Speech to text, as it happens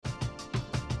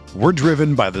We're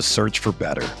driven by the search for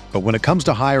better. But when it comes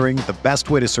to hiring, the best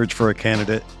way to search for a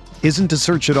candidate isn't to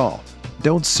search at all.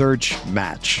 Don't search,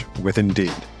 match with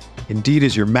Indeed. Indeed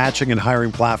is your matching and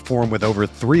hiring platform with over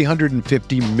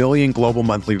 350 million global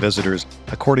monthly visitors,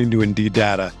 according to Indeed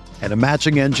data, and a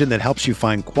matching engine that helps you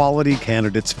find quality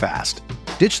candidates fast.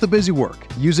 Ditch the busy work.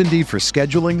 Use Indeed for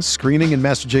scheduling, screening, and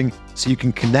messaging so you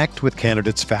can connect with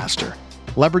candidates faster.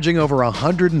 Leveraging over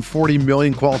 140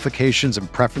 million qualifications and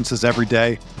preferences every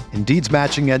day, Indeed's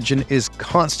matching engine is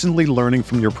constantly learning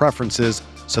from your preferences,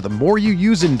 so the more you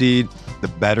use Indeed, the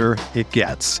better it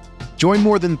gets. Join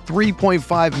more than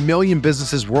 3.5 million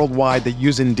businesses worldwide that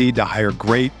use Indeed to hire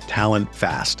great talent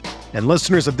fast. And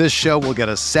listeners of this show will get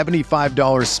a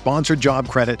 $75 sponsored job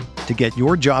credit to get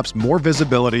your jobs more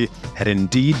visibility at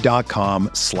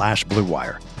Indeed.com/Blue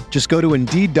Wire. Just go to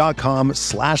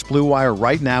Indeed.com/Blue Wire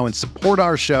right now and support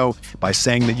our show by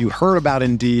saying that you heard about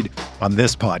Indeed on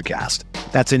this podcast.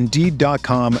 That's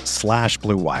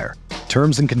Indeed.com/Blue Wire.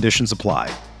 Terms and conditions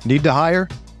apply. Need to hire?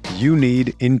 You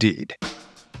need Indeed.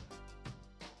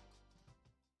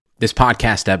 This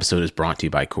podcast episode is brought to you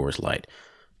by Coors Light.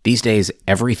 These days,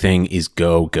 everything is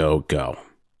go, go, go.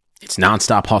 It's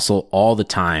nonstop hustle all the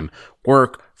time.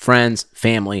 Work, friends,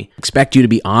 family, expect you to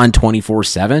be on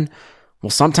 24/7. Well,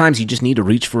 sometimes you just need to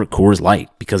reach for a Coors Light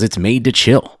because it's made to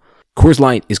chill. Coors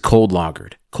Light is cold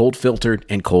lagered, cold filtered,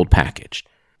 and cold packaged.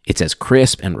 It's as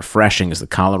crisp and refreshing as the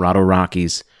Colorado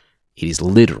Rockies. It is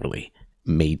literally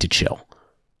made to chill.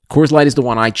 Coors Light is the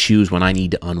one I choose when I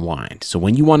need to unwind. So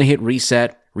when you want to hit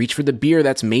reset, reach for the beer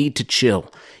that's made to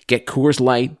chill. Get Coors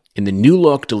Light in the new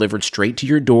look delivered straight to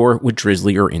your door with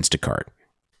Drizzly or Instacart.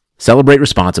 Celebrate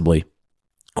responsibly.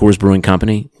 Coors Brewing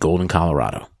Company, Golden,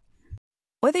 Colorado.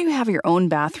 Whether you have your own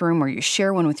bathroom or you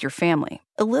share one with your family,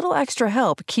 a little extra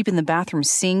help keeping the bathroom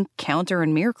sink, counter,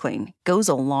 and mirror clean goes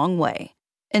a long way.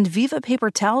 And Viva paper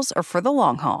towels are for the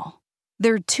long haul.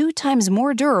 They're 2 times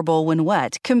more durable when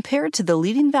wet compared to the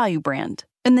leading value brand.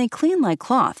 And they clean like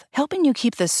cloth, helping you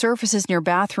keep the surfaces in your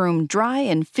bathroom dry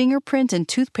and fingerprint and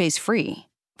toothpaste free.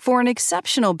 For an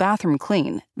exceptional bathroom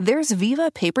clean, there's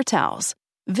Viva paper towels.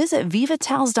 Visit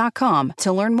vivatowels.com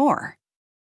to learn more.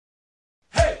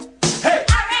 Hey! Hey!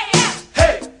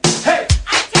 Hey! Hey! Hey!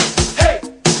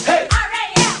 Hey!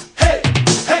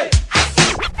 Hey!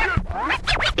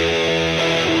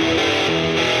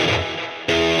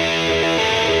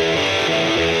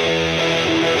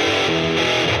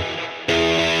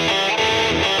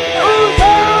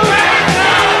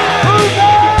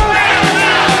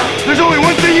 There's only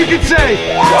one thing you can say.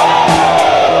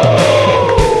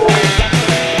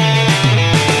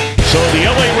 So the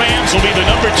LA Rams will be the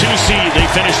number 2 seed. They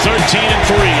finished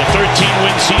 13-3, a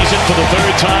 13-win season for the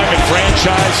 3rd time in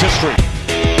franchise history.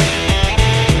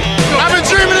 I've been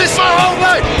dreaming this my whole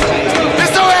life.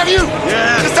 This don't have you.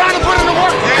 Yeah. It's time to put in the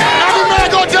work. Yeah. Every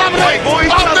man gonna dominate.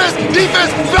 Offense,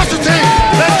 defense, special teams.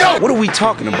 Let's go. What are we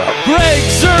talking about? Greg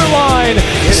Zuerlein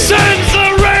sends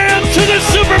the Rams to the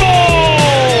Super Bowl.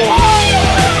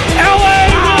 LA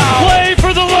will play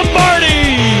for the Lombardi.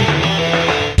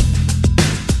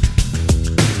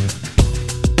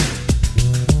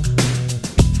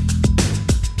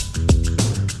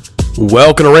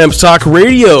 Welcome to Rams Talk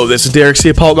Radio. This is Derek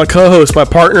Ciapalt, my co-host, my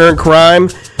partner in crime,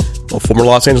 former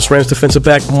Los Angeles Rams defensive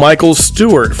back Michael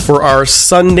Stewart, for our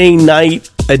Sunday night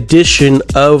edition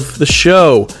of the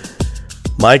show.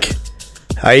 Mike,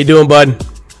 how you doing, bud?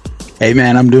 Hey,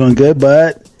 man, I'm doing good,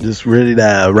 bud. Just ready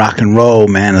to rock and roll,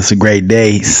 man. It's a great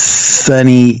day.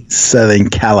 Sunny Southern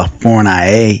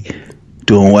California,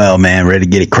 doing well, man. Ready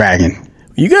to get it cracking.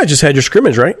 You guys just had your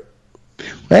scrimmage, right?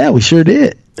 Yeah, we sure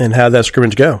did. And how'd that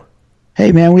scrimmage go?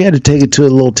 Hey, man, we had to take it to a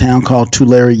little town called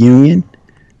Tulare Union.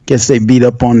 Guess they beat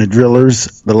up on the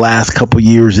Drillers the last couple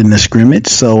years in the scrimmage,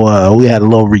 so we had a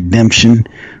little redemption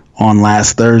on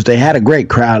last Thursday. Had a great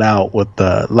crowd out with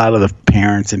a lot of the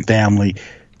parents and family,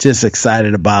 just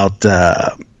excited about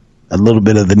a little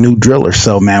bit of the new Drillers.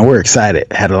 So, man, we're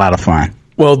excited. Had a lot of fun.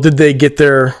 Well, did they get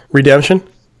their redemption?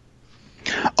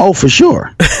 Oh, for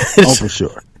sure. Oh, for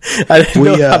sure. I didn't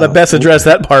know how to best address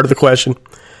that part of the question.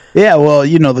 Yeah, well,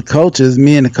 you know, the coaches,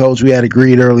 me and the coach, we had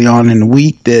agreed early on in the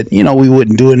week that, you know, we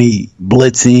wouldn't do any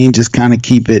blitzing, just kind of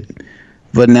keep it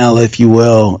vanilla, if you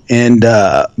will. And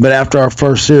but after our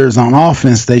first series on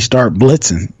offense, they start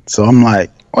blitzing. So I'm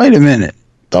like, wait a minute.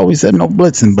 Thought we said no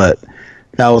blitzing, but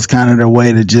that was kind of their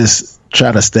way to just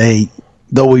try to stay,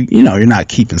 though we, you know, you're not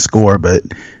keeping score, but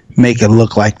make it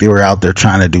look like they were out there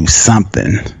trying to do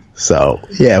something. So,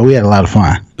 yeah, we had a lot of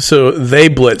fun. So they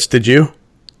blitzed, did you?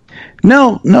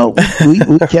 No,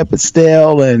 we kept it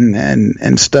stale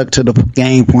and stuck to the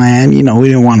game plan. You know, we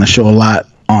didn't want to show a lot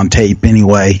on tape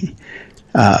anyway.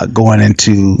 going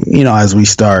into, as we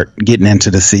start getting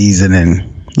into the season.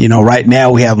 And, right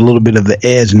now we have a little bit of the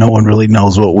edge. No one really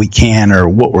knows what we can or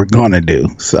what we're going to do.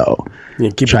 So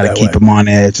try to keep them on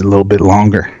edge a little bit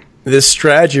longer. This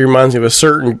strategy reminds me of a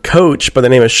certain coach by the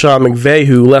name of Sean McVay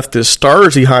who left his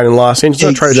stars behind in Los Angeles.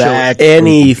 Not trying to show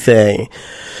anything.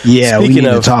 Yeah, we need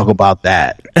to talk about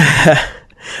that.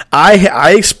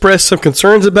 I expressed some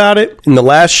concerns about it in the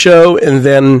last show, and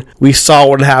then we saw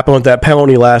what happened with that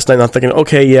penalty last night. And I'm thinking,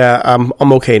 okay, yeah,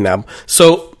 I'm okay now.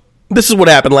 So this is what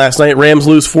happened last night. Rams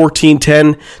lose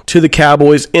 14-10 to the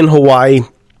Cowboys in Hawaii.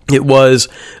 It was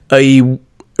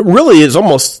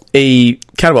almost a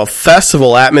kind of a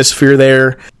festival atmosphere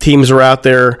there. Teams are out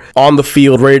there on the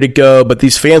field ready to go, but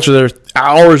these fans were there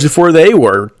hours before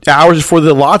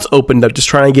the lots opened up, just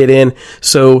trying to get in.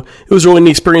 So it was really an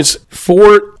experience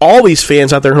for all these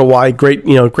fans out there in Hawaii.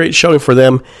 Great showing for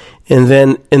them. And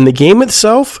then in the game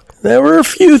itself, there were a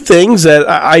few things that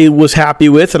I was happy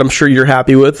with, and I'm sure you're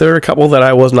happy with. There are a couple that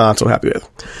I was not so happy with.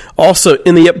 Also,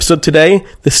 in the episode today,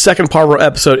 the second part of our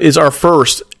episode is our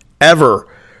first ever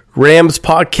Rams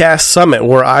Podcast Summit,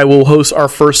 where I will host our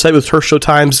first segment with Turf Show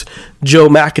Times' Joe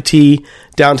McAtee,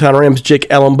 Downtown Rams Jake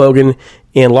Ellenbogen,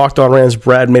 and Locked On Rams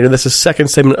Brad Mader. That's the second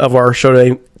segment of our show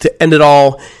today to end it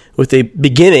all with a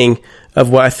beginning of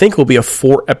what I think will be a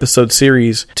 4-episode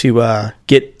series to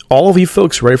get all of you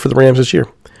folks ready for the Rams this year.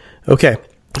 Okay,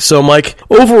 so Mike,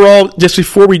 overall, just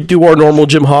before we do our normal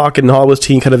Jim Hawk and Hollywood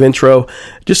team kind of intro,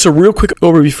 just a real quick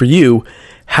overview for you.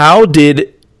 How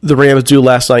did the Rams do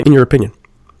last night, in your opinion?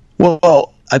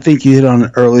 Well, I think you hit on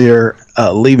it earlier,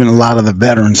 leaving a lot of the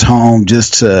veterans home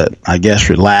just to, I guess,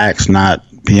 relax, not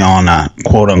be on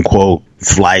quote-unquote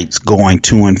flights going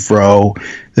to and fro.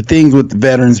 The things with the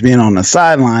veterans being on the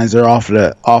sidelines, they're off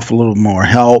a little more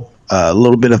help, a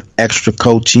little bit of extra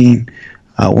coaching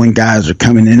when guys are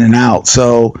coming in and out.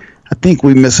 So I think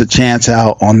we miss a chance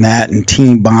out on that and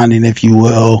team bonding, if you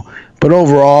will. But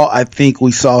overall, I think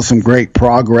we saw some great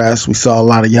progress. We saw a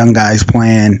lot of young guys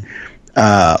playing.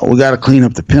 We got to clean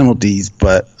up the penalties,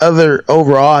 but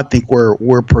overall, I think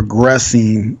we're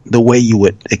progressing the way you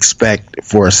would expect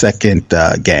for a second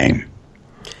game.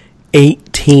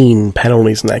 18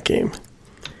 penalties in that game.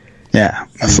 Yeah,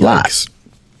 that's a lot.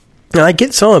 And I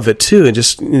get some of it too. And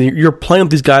just you're playing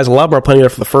with these guys. A lot of them are playing there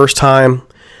for the first time.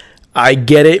 I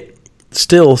get it.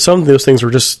 Still, some of those things were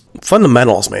just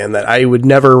fundamentals, man, that I would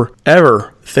never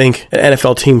ever think an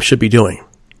NFL team should be doing.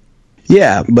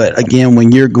 Yeah, but again,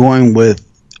 when you're going with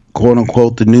quote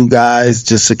unquote the new guys,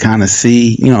 just to kind of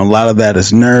see, a lot of that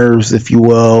is nerves, if you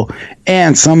will,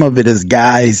 and some of it is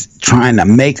guys trying to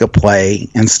make a play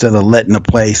instead of letting the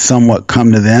play somewhat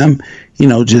come to them.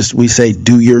 Just we say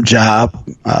do your job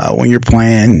when you're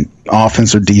playing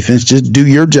offense or defense. Just do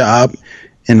your job,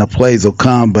 and the plays will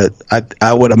come. But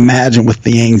I would imagine with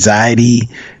the anxiety.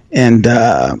 And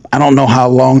I don't know how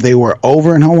long they were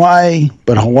over in Hawaii,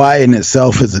 but Hawaii in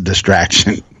itself is a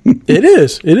distraction. It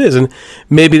is. And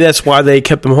maybe that's why they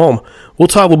kept them home. We'll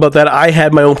talk about that. I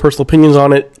had my own personal opinions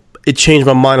on it. It changed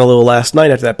my mind a little last night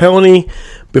after that penalty.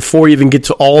 Before we even get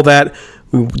to all that,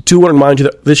 we do want to remind you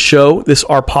that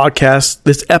our podcast,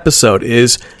 this episode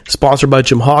is sponsored by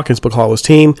Jim Hawkins, Book Hollywood's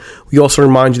team. We also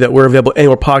remind you that we're available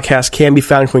anywhere podcasts can be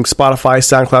found, including Spotify,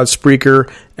 SoundCloud, Spreaker,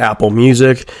 Apple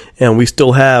Music, and we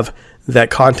still have that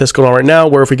contest going on right now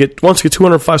where once we get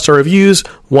 200 5-star reviews,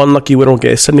 one lucky winner will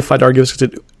get a $75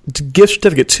 gift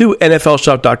certificate to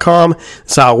NFLshop.com.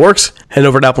 That's how it works. Head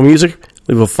over to Apple Music,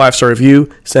 leave a 5-star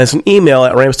review, send us an email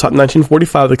at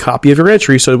ramstop1945 with a copy of your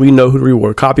entry so that we know who to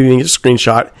reward. Copy meaning a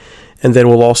screenshot, and then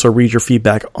we'll also read your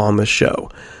feedback on the show.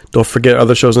 Don't forget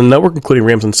other shows on the network, including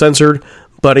Rams Uncensored,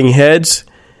 Butting Heads,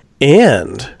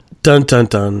 and dun dun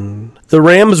dun. The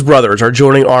Rams brothers are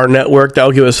joining our network.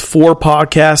 That'll give us 4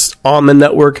 podcasts on the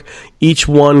network, each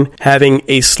one having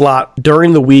a slot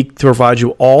during the week to provide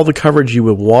you all the coverage you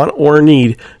would want or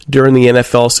need during the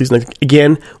NFL season.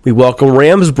 Again, we welcome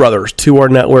Rams brothers to our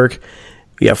network.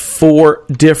 We have 4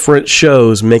 different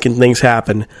shows making things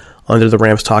happen under the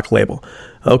Rams Talk label.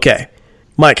 Okay,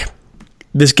 Mike,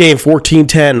 this game,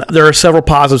 14-10, there are several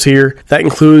positives here. That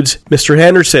includes Mr.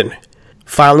 Henderson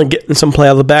finally getting some play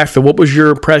out of the backfield. What was your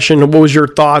impression? What was your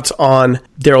thoughts on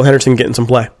Darrell Henderson getting some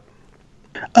play?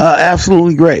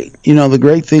 Absolutely great. The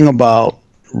great thing about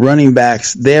running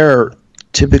backs, they're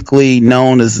typically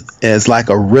known as like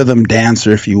a rhythm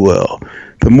dancer, if you will.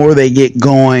 The more they get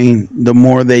going, the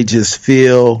more they just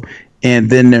feel, and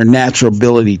then their natural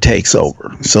ability takes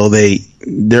over. So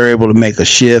they're able to make a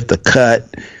shift, a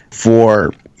cut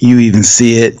before you even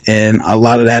see it, and a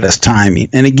lot of that is timing.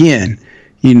 And again,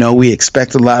 we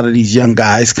expect a lot of these young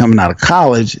guys coming out of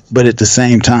college, but at the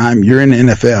same time, you're in the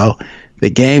NFL. The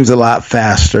game's a lot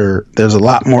faster. There's a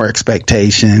lot more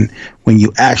expectation when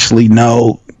you actually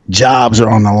know jobs are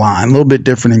on the line. A little bit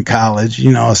different in college.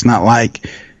 It's not like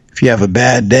if you have a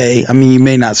bad day, you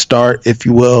may not start, if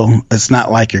you will. It's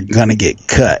not like you're going to get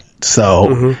cut.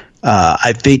 So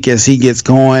I think as he gets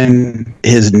going,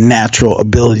 his natural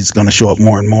ability is going to show up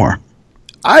more and more.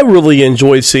 I really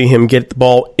enjoyed seeing him get the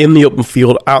ball in the open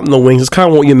field, out in the wings. It's kind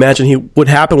of what you imagine would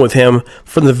happen with him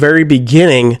from the very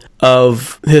beginning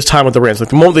of his time with the Rams. Like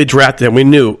the moment they drafted him, we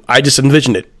knew. I just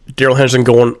envisioned it. Darrell Henderson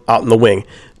going out in the wing,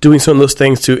 doing some of those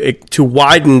things to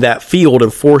widen that field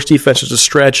and force defenses to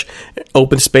stretch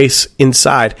open space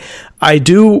inside. I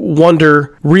do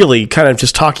wonder, really, kind of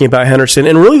just talking about Henderson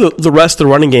and really the rest of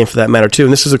the running game for that matter, too.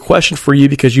 And this is a question for you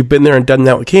because you've been there and done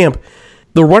that with camp.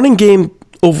 The running game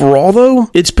overall, though,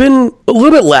 it's been a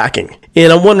little bit lacking.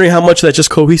 And I'm wondering how much of that's just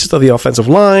cohesive of the offensive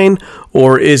line,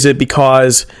 or is it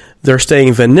because they're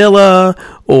staying vanilla,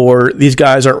 or these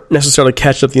guys aren't necessarily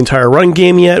catching up the entire run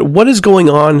game yet? What is going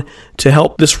on to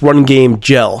help this run game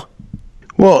gel?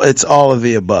 Well, it's all of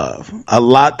the above. A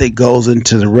lot that goes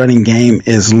into the running game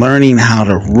is learning how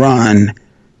to run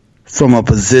from a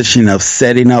position of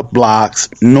setting up blocks,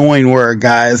 knowing where a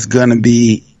guy is going to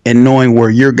be, and knowing where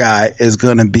your guy is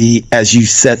going to be as you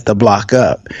set the block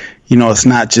up. It's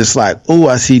not just like, oh,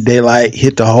 I see daylight,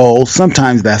 hit the hole.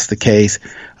 Sometimes that's the case.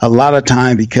 A lot of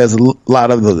time, because a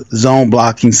lot of the zone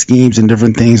blocking schemes and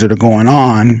different things that are going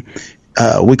on,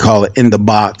 we call it in the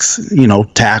box,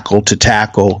 tackle to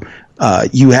tackle.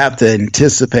 You have to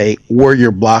anticipate where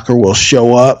your blocker will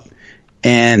show up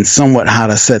and somewhat how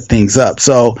to set things up.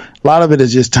 So a lot of it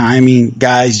is just timing,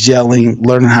 guys gelling,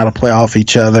 learning how to play off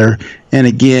each other. And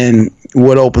again,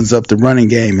 what opens up the running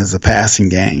game is the passing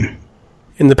game.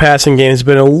 In the passing game has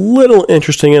been a little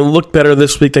interesting and looked better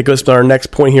this week. That goes to our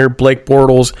next point here. Blake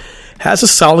Bortles has a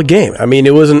solid game.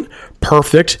 It wasn't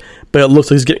perfect, but it looks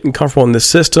like he's getting comfortable in the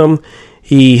system.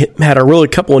 He had a really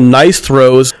couple of nice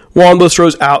throws. One of those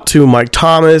throws out to Mike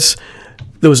Thomas.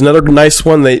 There was another nice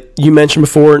one that you mentioned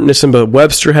before. Nisimba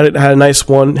Webster had a nice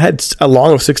one. Had a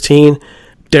long of 16.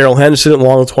 Darrell Henderson, a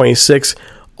long of 26.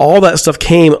 All that stuff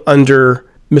came under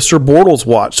Mr. Bortles'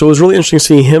 watch. So it was really interesting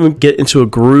seeing him get into a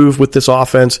groove with this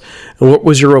offense. And what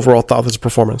was your overall thought of his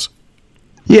performance?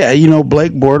 Yeah,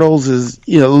 Blake Bortles is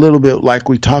a little bit like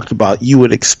we talked about. You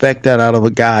would expect that out of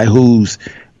a guy who's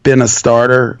been a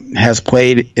starter, has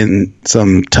played in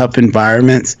some tough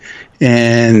environments,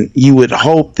 and you would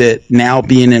hope that now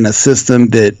being in a system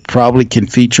that probably can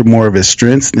feature more of his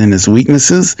strengths than his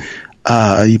weaknesses,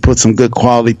 you put some good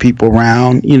quality people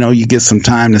around, you get some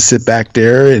time to sit back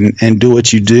there and do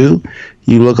what you do.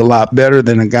 You look a lot better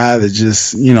than a guy that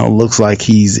just, looks like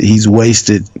he's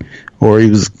wasted, or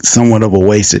he was somewhat of a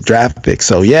wasted draft pick.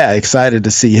 So yeah, excited to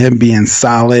see him being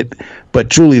solid, but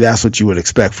truly that's what you would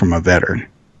expect from a veteran.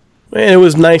 And it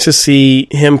was nice to see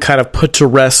him kind of put to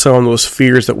rest some of those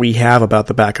fears that we have about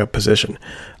the backup position.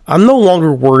 I'm no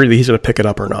longer worried that he's going to pick it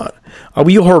up or not.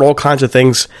 We heard all kinds of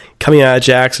things coming out of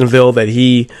Jacksonville that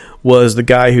he was the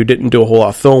guy who didn't do a whole lot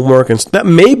of film work, and that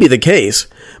may be the case,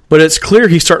 but it's clear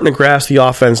he's starting to grasp the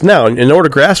offense now. And in order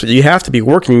to grasp it, you have to be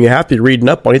working, you have to be reading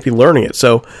up on it, you have to be learning it.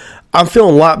 So I'm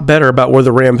feeling a lot better about where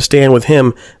the Rams stand with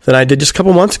him than I did just a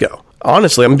couple months ago.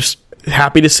 Honestly, I'm just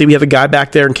happy to see we have a guy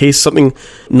back there in case something,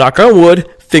 knock on wood,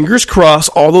 fingers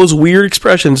crossed, all those weird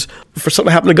expressions for something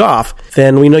to happen to Goff,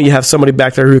 then we know you have somebody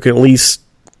back there who can at least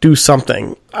do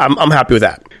something. I'm happy with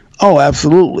that. Oh,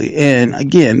 absolutely. And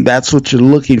again, that's what you're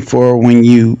looking for when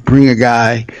you bring a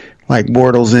guy like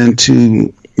Bortles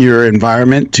into your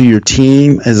environment, to your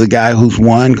team, as a guy who's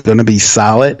going to be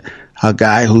solid, a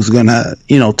guy who's going to,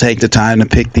 take the time to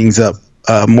pick things up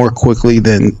more quickly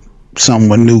than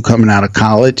someone new coming out of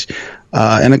college,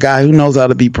 and a guy who knows how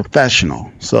to be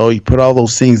professional. So you put all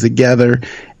those things together,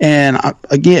 and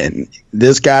again,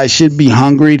 this guy should be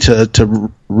hungry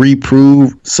to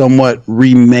reprove, somewhat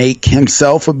remake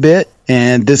himself a bit,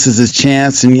 and this is his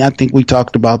chance. And I think we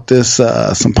talked about this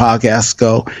some podcasts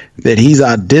ago, that he's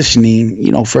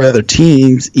auditioning, for other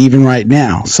teams even right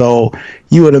now. So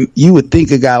you would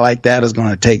think a guy like that is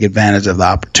going to take advantage of the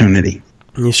opportunity.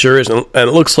 He sure is, and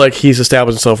it looks like he's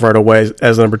established himself right away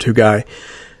as the number 2 guy.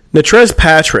 Natrez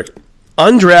Patrick,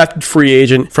 undrafted free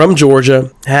agent from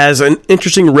Georgia, has an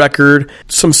interesting record,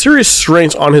 some serious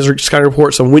strengths on his scouting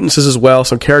report, some weaknesses as well,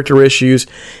 some character issues,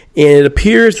 and it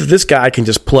appears that this guy can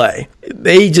just play.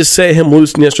 They just set him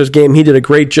loose in yesterday's game. He did a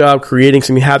great job creating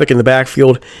some havoc in the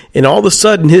backfield, and all of a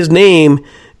sudden his name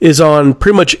is on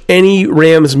pretty much any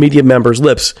Rams media member's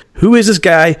lips. Who is this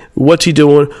guy? What's he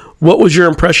doing? What was your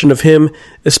impression of him,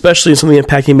 especially in some of the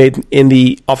impact he made in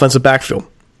the offensive backfield?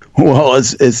 Well,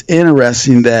 it's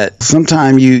interesting that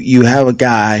sometimes you have a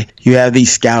guy, you have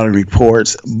these scouting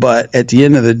reports, but at the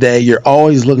end of the day, you're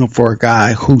always looking for a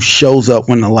guy who shows up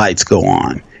when the lights go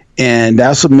on. And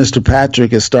that's what Mr.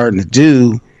 Patrick is starting to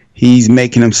do. He's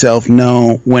making himself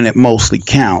known when it mostly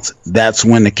counts. That's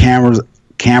when the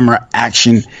camera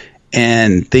action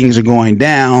and things are going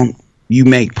down. You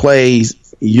make plays,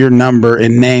 your number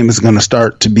and name is going to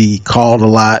start to be called a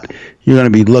lot. You're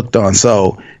going to be looked on.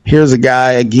 So here's a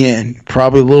guy, again,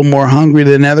 probably a little more hungry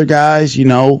than other guys,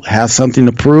 has something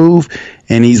to prove.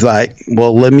 And he's like,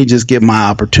 well, let me just get my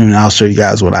opportunity. I'll show you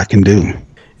guys what I can do.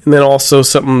 And then also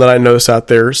something that I noticed out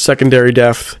there, secondary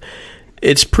depth.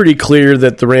 It's pretty clear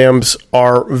that the Rams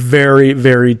are very,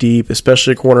 very deep,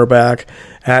 especially cornerback,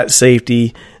 at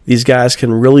safety. These guys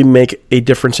can really make a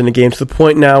difference in the game to the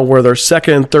point now where their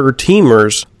second and third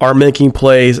teamers are making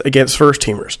plays against first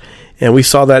teamers. And we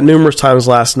saw that numerous times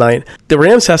last night. The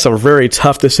Rams have some very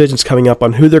tough decisions coming up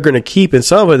on who they're going to keep, and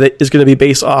some of it is going to be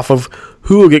based off of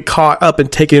who will get caught up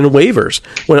and taken in waivers.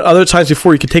 When other times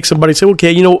before you could take somebody and say,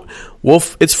 okay,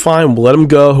 Wolf, it's fine, we'll let him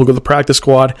go, he'll go to the practice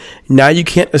squad. Now you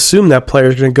can't assume that player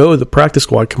is going to go to the practice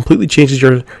squad. It completely changes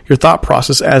your thought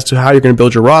process as to how you're going to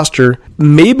build your roster.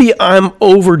 Maybe I'm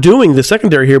overdoing the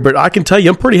secondary here, but I can tell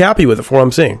you I'm pretty happy with it for what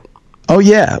I'm seeing. Oh,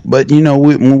 yeah. But,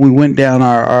 when we went down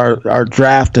our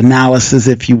draft analysis,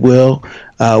 if you will,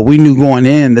 we knew going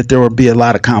in that there would be a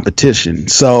lot of competition.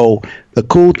 So the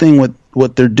cool thing with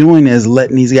what they're doing is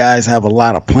letting these guys have a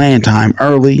lot of playing time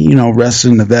early,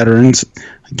 resting the veterans.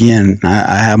 Again,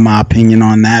 I have my opinion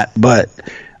on that. But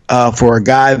for a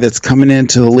guy that's coming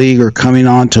into the league or coming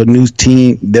on to a new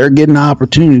team, they're getting an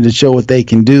opportunity to show what they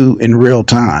can do in real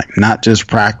time, not just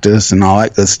practice and all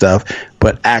that good stuff,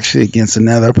 but actually against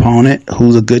another opponent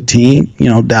who's a good team.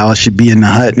 Dallas should be in the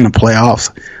hunt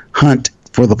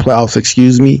for the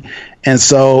playoffs, And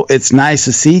so it's nice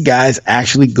to see guys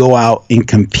actually go out and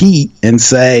compete and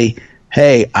say,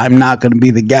 hey, I'm not going to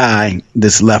be the guy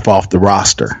that's left off the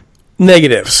roster.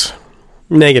 Negatives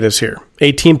here.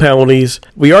 18 penalties.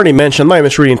 We already mentioned, I'm not even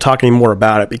sure we can talk any more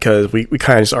about it because we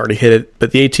kind of just already hit it.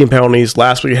 But the 18 penalties,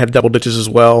 last week we had double ditches as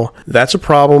well. That's a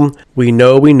problem. We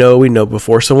know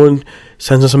before someone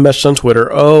sends us a message on Twitter,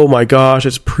 oh my gosh,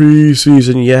 it's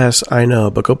preseason. Yes, I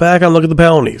know. But go back and look at the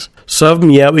penalties. Some of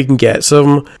them, yeah, we can get. Some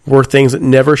of them were things that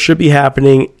never should be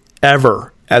happening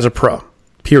ever as a pro,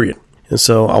 period. And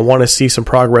so I want to see some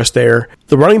progress there.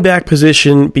 The running back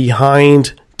position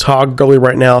behind Todd Gurley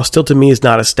right now still to me is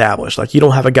not established. Like, you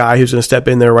don't have a guy who's going to step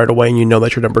in there right away and you know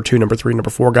that's your number 2, number 3, number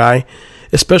 4 guy.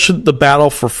 Especially the battle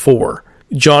for 4.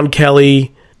 John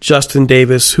Kelly, Justin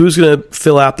Davis, who's going to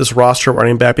fill out this roster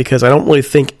running back? Because I don't really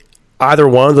think either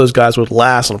one of those guys would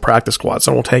last on a practice squad,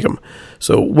 so I won't take them.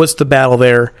 So what's the battle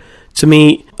there? To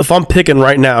me, if I'm picking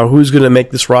right now who's going to make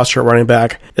this roster running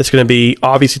back, it's going to be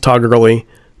obviously Todd Gurley,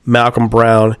 Malcolm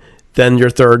Brown. Then your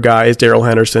third guy is Darrell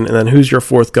Henderson. And then who's your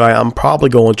fourth guy? I'm probably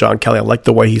going with John Kelly. I like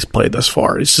the way he's played thus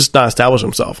far. He's just not established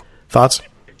himself. Thoughts?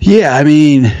 Yeah, I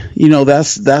mean,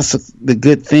 that's the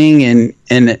good thing.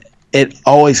 And it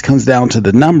always comes down to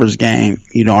the numbers game.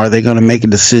 Are they going to make a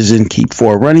decision, keep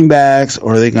 4 running backs?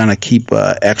 Or are they going to keep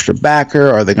an extra backer?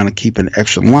 Or are they going to keep an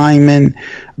extra lineman?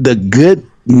 The good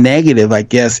negative, I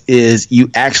guess, is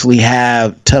you actually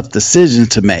have tough decisions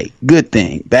to make. Good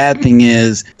thing. Bad thing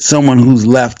is someone who's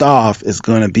left off is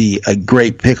going to be a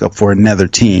great pickup for another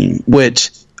team, which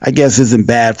I guess isn't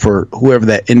bad for whoever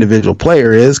that individual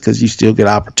player is, because you still get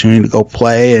opportunity to go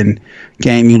play and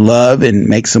game you love and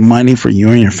make some money for you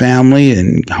and your family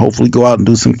and hopefully go out and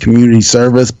do some community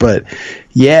service. But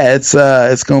yeah, it's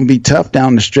going to be tough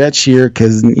down the stretch here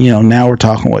because, now we're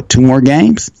talking, 2 more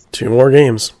games? 2 more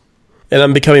games. And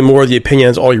I'm becoming more of the opinion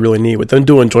that's all you really need. With them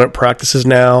doing joint practices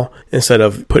now, instead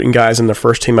of putting guys in the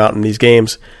first team out in these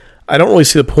games, I don't really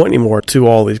see the point anymore to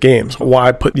all these games.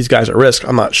 Why put these guys at risk?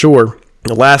 I'm not sure.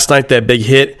 Last night, that big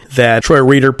hit that Troy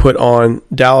Reeder put on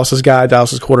Dallas's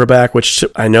quarterback, which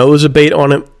I know is a bait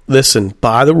on it. Listen,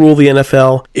 by the rule of the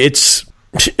NFL, it's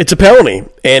a penalty,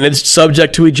 and it's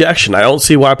subject to ejection. I don't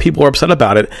see why people are upset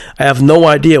about it. I have no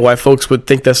idea why folks would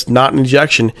think that's not an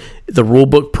ejection. The rule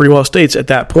book pretty well states at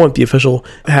that point the official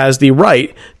has the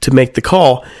right to make the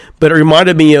call. But it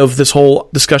reminded me of this whole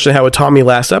discussion I had with Tommy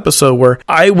last episode where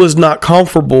I was not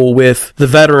comfortable with the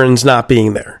veterans not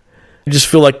being there. I just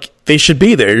feel like they should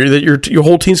be there. Your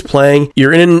whole team's playing.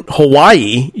 You're in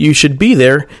Hawaii. You should be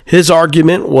there. His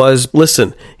argument was,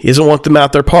 listen, he doesn't want them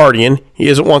out there partying. He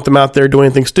doesn't want them out there doing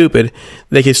anything stupid.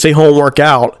 They can stay home, work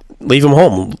out, leave them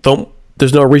home.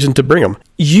 There's no reason to bring them.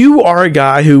 You are a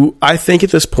guy who I think at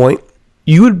this point,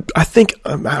 I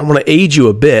want to age you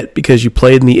a bit because you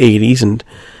played in the 80s and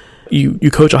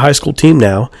You coach a high school team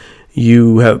now.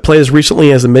 You have played as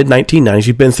recently as the mid-1990s.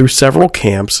 You've been through several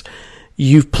camps.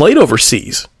 You've played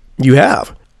overseas. You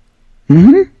have.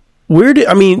 Mm-hmm.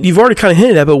 You've already kind of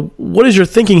hinted at, but what is your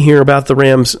thinking here about the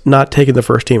Rams not taking the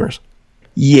first teamers?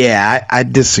 Yeah, I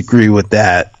disagree with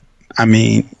that. I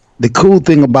mean, the cool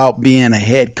thing about being a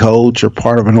head coach or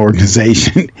part of an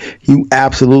organization, you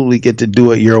absolutely get to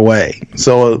do it your way.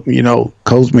 So,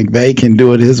 Coach McVay can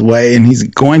do it his way, and he's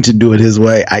going to do it his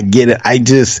way. I get it.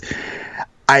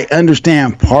 I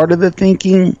understand part of the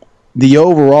thinking. The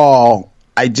overall,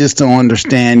 I just don't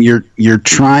understand. You're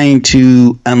trying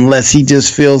to, unless he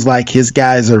just feels like his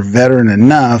guys are veteran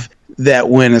enough that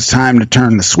when it's time to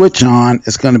turn the switch on,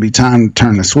 it's going to be time to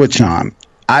turn the switch on.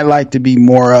 I like to be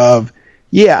more of,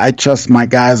 I trust my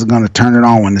guys are going to turn it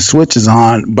on when the switch is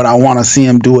on, but I want to see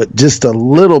them do it just a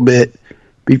little bit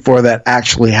before that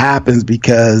actually happens,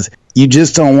 because you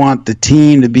just don't want the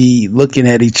team to be looking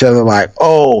at each other like,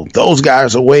 oh, those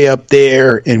guys are way up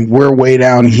there and we're way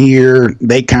down here.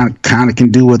 They kind of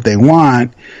can do what they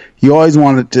want. You always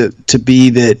want it to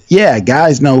be that,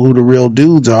 guys know who the real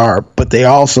dudes are, but they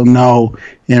also know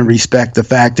and respect the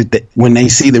fact that when they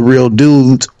see the real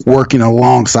dudes working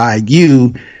alongside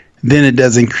you, then it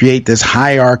doesn't create this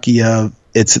hierarchy of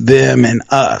it's them and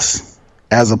us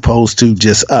as opposed to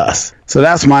just us. So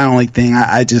that's my only thing.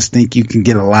 I just think you can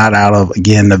get a lot out of,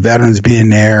 again, the veterans being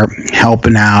there,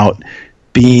 helping out,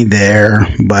 being there,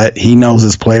 but he knows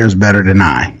his players better than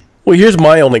I. Well, here's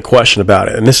my only question about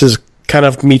it, and this is kind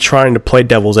of me trying to play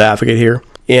devil's advocate here.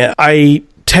 Yeah, I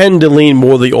tend to lean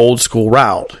more the old school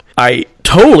route. I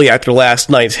totally, after last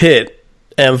night's hit,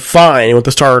 am fine with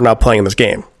the starter not playing in this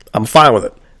game. I'm fine with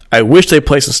it. I wish they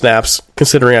played some snaps,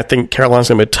 considering I think Carolina's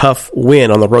going to be a tough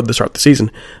win on the road to start the season.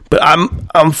 But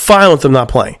I'm fine with them not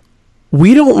playing.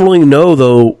 We don't really know,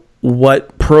 though,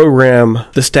 what program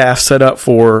the staff set up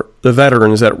for the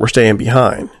veterans that were staying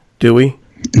behind, do we?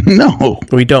 No.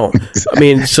 We don't. I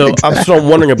mean, so I'm still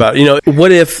wondering about,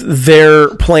 what if their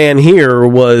plan here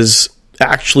was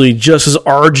actually just as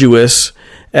arduous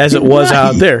as it was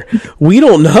out there? We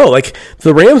don't know. Like,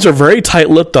 the Rams are very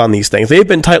tight-lipped on these things. They've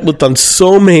been tight-lipped on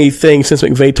so many things since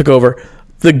McVay took over.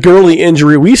 The Gurley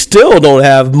injury, we still don't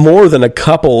have more than a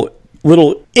couple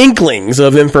little inklings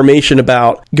of information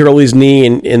about Gurley's knee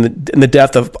and the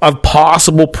depth of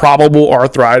possible, probable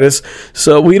arthritis.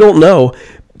 So we don't know.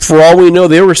 For all we know,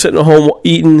 they were sitting at home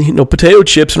eating potato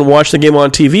chips and watching the game on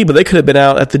TV, but they could have been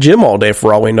out at the gym all day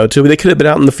for all we know, too. They could have been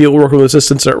out in the field working with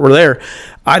assistants that were there.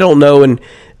 I don't know, and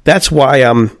that's why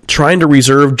I'm trying to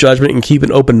reserve judgment and keep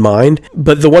an open mind.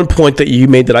 But the one point that you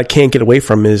made that I can't get away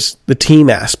from is the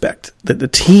team aspect. That the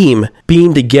team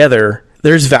being together,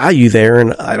 there's value there,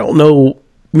 and I don't know,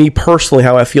 me personally,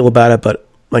 how I feel about it, but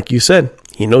like you said,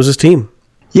 he knows his team.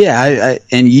 Yeah,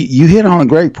 and you hit on a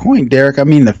great point, Derek. I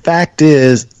mean, the fact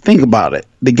is, think about it.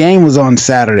 The game was on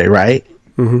Saturday, right?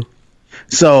 Mm-hmm.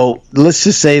 So let's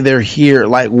just say they're here.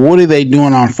 Like, what are they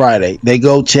doing on Friday? They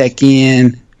go check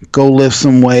in, go lift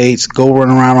some weights, go run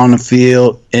around on the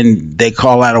field, and they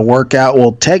call that a workout.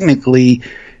 Well, technically,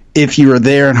 if you were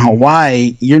there in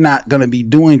Hawaii, you're not going to be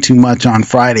doing too much on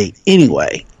Friday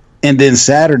anyway. And then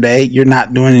Saturday, you're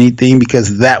not doing anything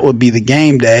because that would be the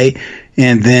game day.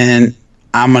 And then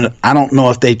I don't know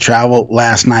if they traveled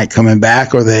last night coming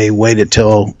back or they waited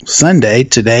till Sunday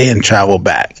today and traveled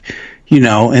back,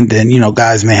 and then,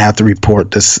 guys may have to report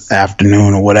this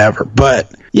afternoon or whatever.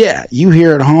 But yeah, you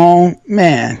here at home,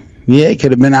 man, it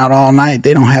could have been out all night.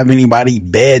 They don't have anybody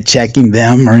bed checking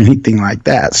them or anything like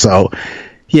that. So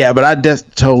yeah, but I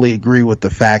just totally agree with the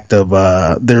fact of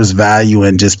there's value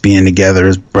in just being together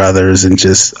as brothers and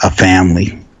just a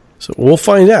family. So we'll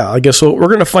find out. I guess we're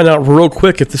going to find out real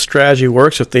quick if the strategy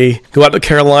works. If they go out to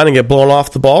Carolina and get blown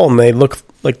off the ball and they look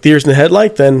like deers in the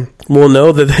headlight, then we'll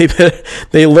know that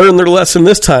they learned their lesson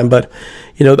this time. But,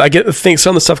 I get to think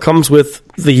some of the stuff comes with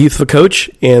the youth of a coach,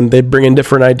 and they bring in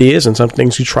different ideas, and some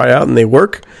things you try out and they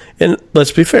work. And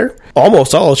let's be fair,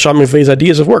 almost all of Sean McVay's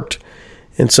ideas have worked.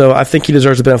 And so I think he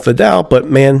deserves the benefit of the doubt. But,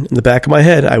 man, in the back of my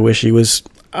head, I wish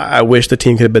the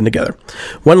team could have been together.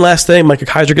 One last thing, Micah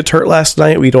Kiser gets hurt last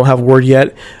night. We don't have a word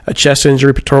yet. A chest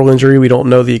injury, pectoral injury. We don't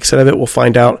know the extent of it. We'll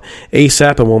find out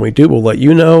ASAP, and when we do, we'll let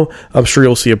you know. I'm sure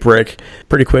you'll see a break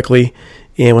pretty quickly.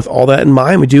 And with all that in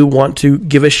mind, we do want to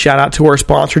give a shout out to our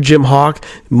sponsor, Jim Hawk.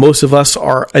 Most of us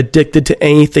are addicted to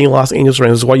anything Los Angeles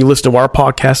Rams. This is why you listen to our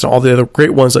podcast and all the other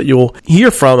great ones that you'll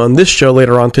hear from on this show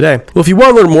later on today. Well, if you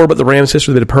want to learn more about the Rams'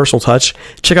 history with a personal touch,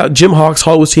 check out Jim Hawk's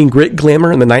Hollywood Scene Grit,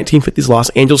 Glamour, and the 1950s Los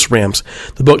Angeles Rams.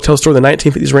 The book tells the story of the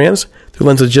 1950s Rams through through the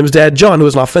lens of Jim's dad, John, who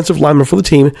was an offensive lineman for the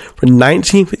team from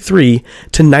 1953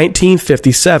 to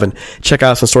 1957. Check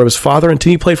out some story of his father and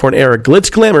team he played for an era,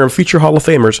 glitz, glamour, and future Hall of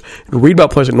Famers. And read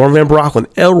about players like Norman Van Brocklin,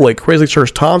 Elroy, Crazy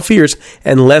Church, Tom Fears,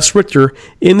 and Les Richter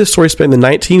in the story spanning the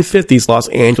 1950s Los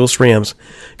Angeles Rams.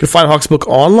 You can find Hawks' book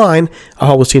online at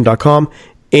HollywoodTeam.com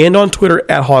and on Twitter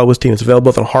at HollywoodTeam. It's available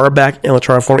both on hardback and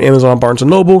electronic form, Amazon, Barnes &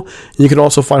 Noble. And you can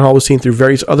also find Hollywood Team through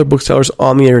various other booksellers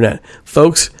on the internet.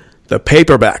 Folks, the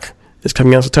paperback is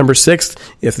coming out September 6th.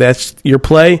 If that's your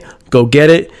play, go get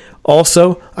it.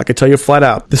 Also, I can tell you flat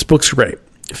out, this book's great.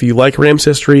 If you like Rams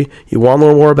history, you want to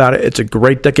learn more about it, it's a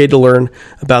great decade to learn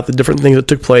about the different things that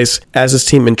took place as this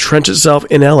team entrenched itself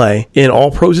in LA. And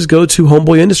all proceeds go to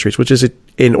Homeboy Industries, which is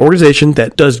an organization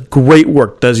that does great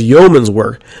work, does yeoman's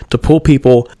work to pull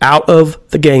people out of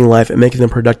the gang life and making them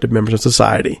productive members of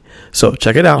society. So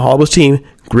check it out, Hollywood Team,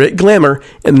 Grit, Glamour,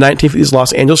 in the 1950s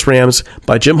Los Angeles Rams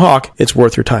by Jim Hawk. It's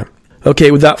worth your time.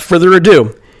 Okay, without further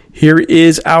ado, here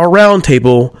is our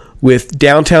roundtable with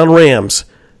Downtown Rams,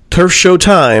 Turf Show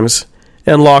Times,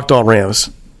 and Locked On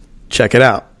Rams. Check it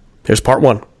out. Here's part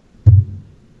one.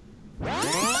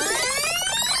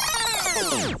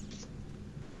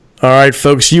 All right,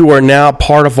 folks, you are now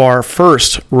part of our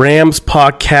first Rams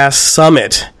Podcast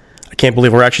Summit. I can't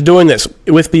believe we're actually doing this.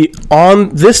 With me on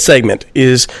this segment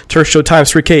is Turf Show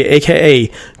Times 3K,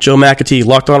 a.k.a. Joe McAtee,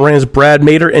 Locked On Rams Brad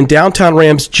Mader, and Downtown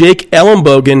Rams Jake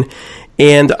Ellenbogen.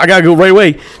 And I got to go right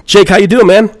away. Jake, how you doing,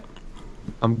 man?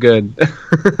 I'm good.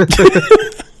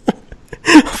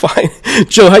 Fine.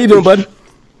 Joe, how you doing, bud?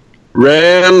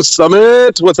 Rams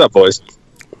Summit. What's up, boys?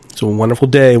 It's a wonderful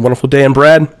day. And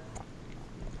Brad?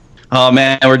 Oh,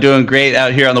 man, we're doing great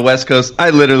out here on the West Coast. I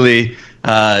literally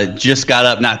just got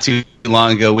up not too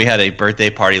long ago. We had a birthday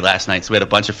party last night, so we had a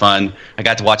bunch of fun. I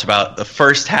got to watch about the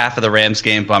first half of the Rams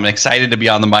game, but I'm excited to be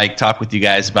on the mic, talk with you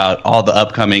guys about all the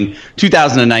upcoming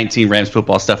 2019 Rams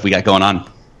football stuff we got going on.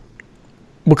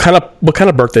 What kind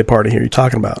of birthday party are you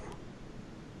talking about?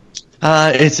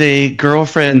 It's a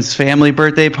girlfriend's family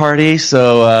birthday party,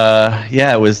 so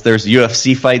there's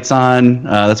UFC fights on.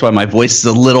 That's why my voice is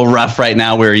a little rough right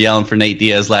now. We were yelling for Nate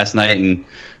Diaz last night, and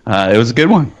it was a good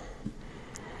one.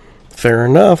 Fair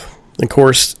enough. Of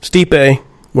course, Stipe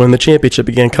won the championship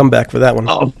again. Comeback for that one.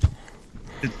 Oh,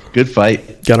 good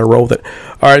fight. Got to roll with it.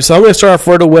 All right, so I'm going to start off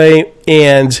right away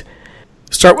and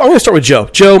I'm going to start with Joe.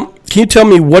 Joe, can you tell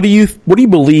me what do you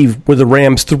believe were the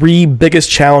Rams' three biggest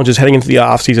challenges heading into the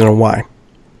offseason and why?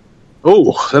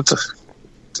 Oh, that's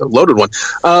a loaded one.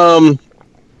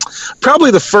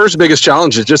 Probably the first biggest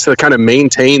challenge is just to kind of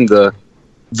maintain the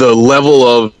level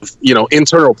of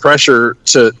internal pressure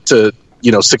to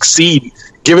succeed,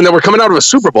 given that we're coming out of a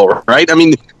Super Bowl, right? I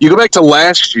mean, you go back to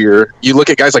last year, you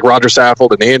look at guys like Roger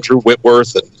Saffold and Andrew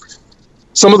Whitworth and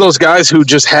some of those guys who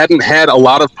just hadn't had a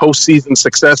lot of postseason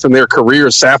success in their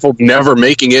careers. Saffold never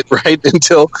making it right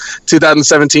until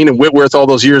 2017, and Whitworth all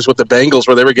those years with the Bengals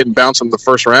where they were getting bounced in the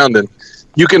first round. And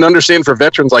you can understand for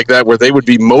veterans like that where they would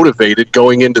be motivated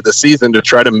going into the season to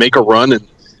try to make a run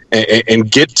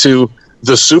and get to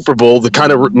the Super Bowl, the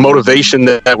kind of motivation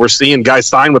that we're seeing guys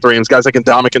sign with the Rams, guys like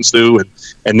Ndamukong Suh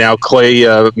and now Clay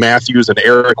Matthews and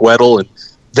Eric Weddle, and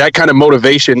that kind of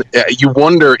motivation, you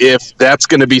wonder if that's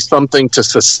going to be something to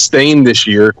sustain this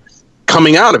year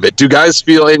coming out of it. Do guys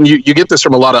feel, and you get this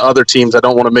from a lot of other teams, I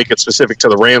don't want to make it specific to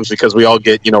the Rams because we all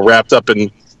get, wrapped up in,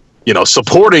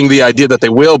 supporting the idea that they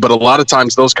will, but a lot of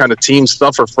times those kind of teams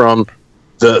suffer from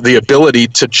the ability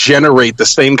to generate the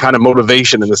same kind of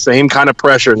motivation and the same kind of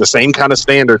pressure and the same kind of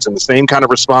standards and the same kind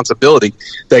of responsibility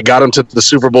that got them to the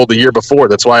Super Bowl the year before.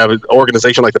 That's why an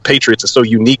organization like the Patriots is so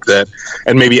unique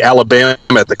and maybe Alabama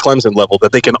at the Clemson level,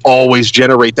 that they can always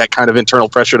generate that kind of internal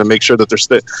pressure to make sure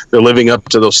that they're living up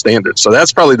to those standards. So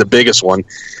that's probably the biggest one.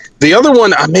 The other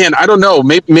one, man, I don't know.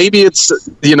 Maybe it's,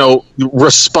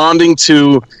 responding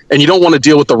to, and you don't want to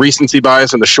deal with the recency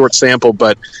bias and the short sample,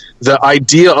 but the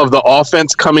idea of the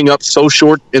offense coming up so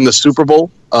short in the Super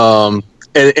Bowl,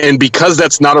 and because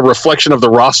that's not a reflection of the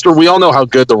roster, we all know how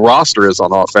good the roster is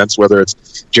on offense, whether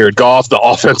it's Jared Goff, the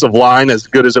offensive line, as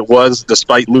good as it was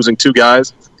despite losing two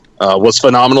guys, was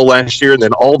phenomenal last year, and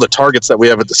then all the targets that we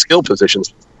have at the skill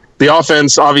positions. The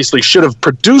offense obviously should have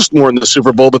produced more in the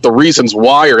Super Bowl, but the reasons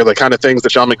why are the kind of things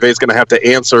that Sean McVay is going to have to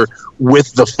answer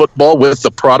with the football, with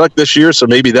the product this year. So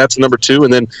maybe that's number two.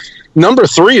 And then number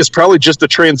 3 is probably just a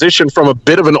transition from a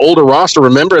bit of an older roster.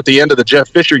 Remember, at the end of the Jeff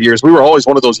Fisher years, we were always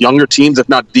one of those younger teams, if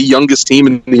not the youngest team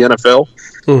in the NFL.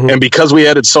 And because we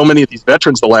added so many of these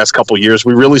veterans the last couple of years,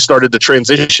 we really started to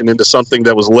transition into something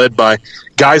that was led by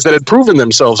guys that had proven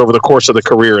themselves over the course of the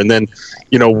career. And then,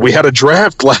 we had a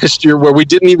draft last year where we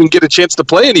didn't even get a chance to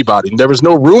play anybody. There was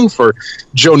no room for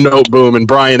Joe Noteboom and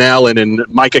Brian Allen and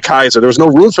Micah Kaiser. There was no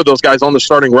room for those guys on the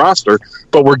starting roster.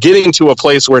 But we're getting to a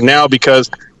place where now, because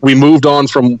we moved on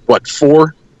from,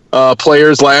 4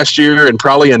 players last year and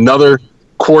probably another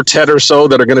quartet or so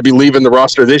that are going to be leaving the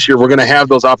roster this year, we're going to have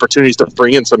those opportunities to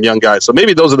bring in some young guys. So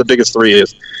maybe those are the biggest 3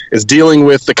 is dealing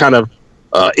with the kind of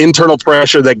internal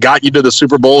pressure that got you to the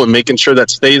Super Bowl and making sure that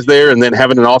stays there, and then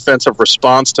having an offensive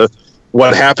response to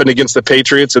what happened against the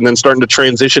Patriots, and then starting to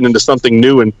transition into something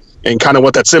new and kind of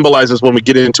what that symbolizes when we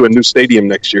get into a new stadium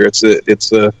next year.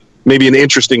 It's maybe an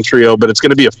interesting trio, but it's going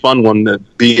to be a fun one,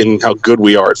 being how good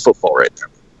we are at football right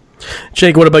now.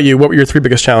 Jake, what about you? What were your 3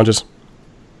 biggest challenges?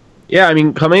 Yeah, I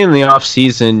mean, coming in the off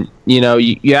season,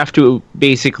 you have to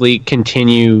basically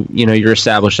continue, your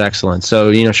established excellence.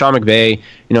 So, Sean McVay,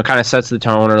 kind of sets the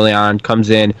tone early on, comes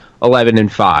in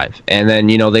 11-5, and then,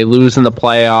 they lose in the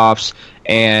playoffs,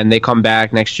 and they come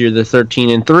back next year, they're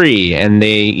 13-3, and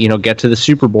they, get to the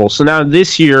Super Bowl. So now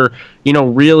this year,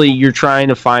 really you're trying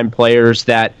to find players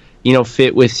that,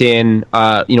 fit within,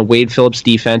 Wade Phillips'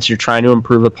 defense. You're trying to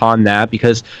improve upon that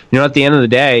because, at the end of the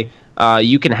day,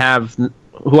 you can have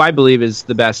who I believe is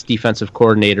the best defensive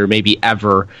coordinator maybe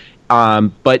ever.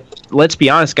 But let's be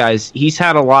honest, guys, he's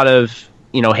had a lot of,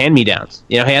 hand-me-downs.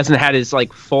 He hasn't had his,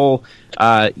 full,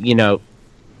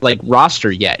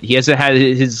 roster yet. He hasn't had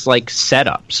his,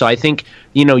 setup. So I think,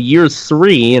 year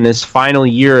 3 in his final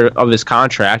year of his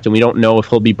contract, and we don't know if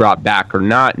he'll be brought back or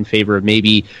not in favor of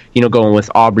maybe, going with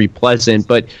Aubrey Pleasant.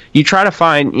 But you try to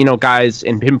find, guys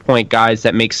and pinpoint guys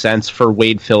that make sense for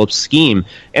Wade Phillips' scheme.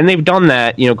 And they've done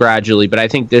that, gradually. But I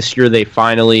think this year they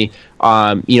finally,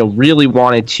 really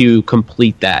wanted to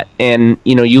complete that. And,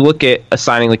 you look at a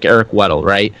signing like Eric Weddle,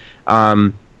 right?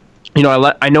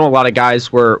 I know a lot of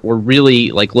guys were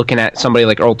really looking at somebody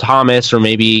like Earl Thomas or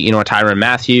maybe a Tyrann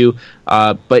Mathieu,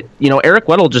 but Eric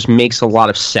Weddle just makes a lot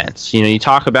of sense. You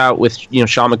talk about with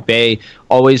Sean McVay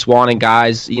always wanting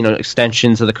guys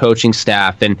extensions of the coaching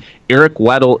staff, and Eric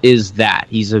Weddle is that.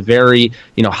 He's a very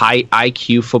high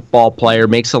IQ football player,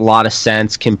 makes a lot of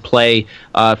sense, can play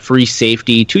free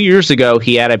safety. 2 years ago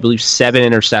he had, I believe, 7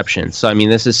 interceptions. So I mean,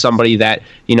 this is somebody that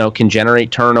can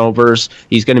generate turnovers.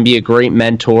 He's going to be a great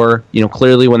mentor.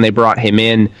 Clearly when they brought him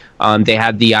in, they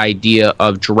had the idea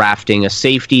of drafting a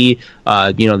safety.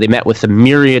 They met with a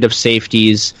myriad of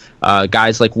safeties,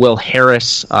 guys like Will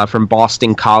Harris from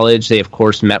Boston College. They, of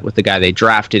course, met with the guy they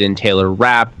drafted in Taylor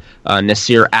Rapp,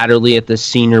 Nasir Adderley at the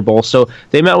Senior Bowl. So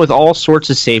they met with all sorts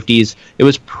of safeties. It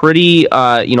was pretty,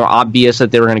 obvious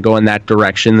that they were going to go in that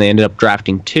direction. They ended up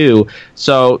drafting 2.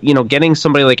 So, getting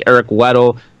somebody like Eric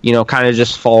Weddle, kind of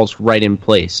just falls right in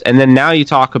place. And then now you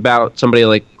talk about somebody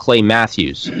like Clay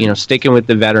Matthews, sticking with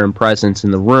the veteran presence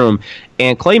in the room.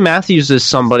 And Clay Matthews is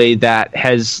somebody that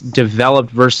has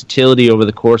developed versatility over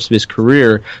the course of his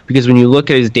career, because when you look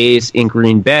at his days in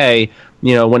Green Bay,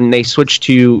 when they switched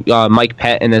to Mike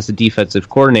Pettin as the defensive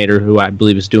coordinator, who I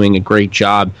believe is doing a great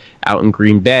job out in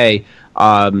Green Bay,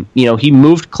 he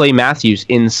moved Clay Matthews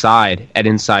inside at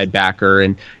inside backer.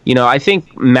 And, I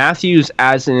think Matthews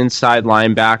as an inside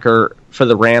linebacker for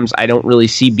the Rams, I don't really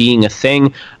see being a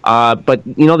thing. But,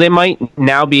 they might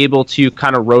now be able to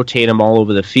kind of rotate him all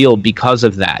over the field because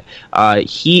of that.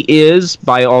 He is,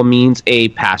 by all means, a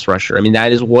pass rusher. I mean,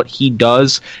 that is what he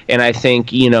does. And I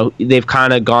think, they've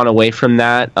kind of gone away from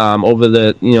that over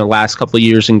the, last couple of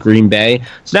years in Green Bay.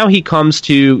 So now he comes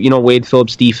to, Wade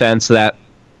Phillips' defense that,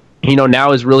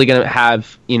 now is really going to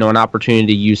have, an opportunity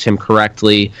to use him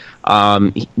correctly.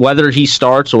 Whether he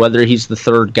starts or whether he's the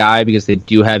third guy, because they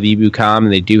do have Ebukam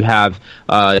and they do have,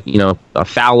 a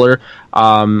Fowler,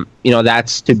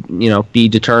 that's to, be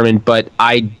determined. But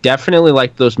I definitely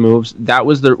like those moves. That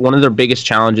was one of their biggest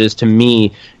challenges to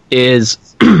me is,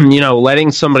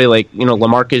 letting somebody like,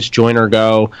 LaMarcus Joyner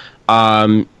go.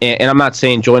 And I'm not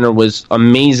saying Joyner was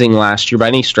amazing last year by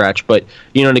any stretch, but,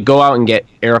 to go out and get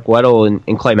Eric Weddle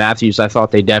and Clay Matthews, I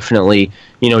thought they definitely,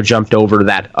 jumped over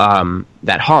that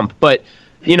hump. But,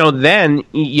 then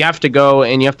you have to go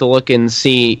and you have to look and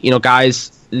see,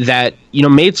 guys that,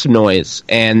 made some noise,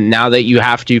 and now that you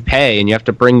have to pay and you have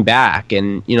to bring back,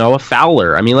 and, a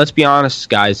Fowler. I mean, let's be honest,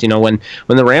 guys, when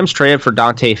the Rams traded for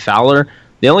Dante Fowler,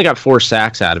 they only got 4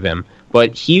 sacks out of him.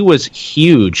 but he was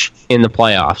huge in the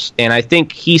playoffs. And I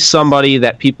think he's somebody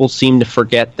that people seem to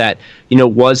forget that,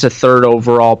 was a third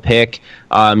overall pick.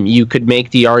 You could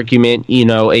make the argument,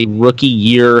 a rookie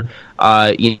year,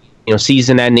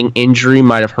 season-ending injury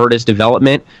might have hurt his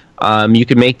development. You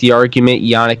could make the argument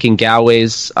Yannick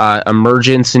Ngaue's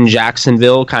emergence in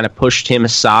Jacksonville kind of pushed him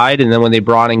aside, and then when they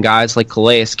brought in guys like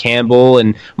Calais Campbell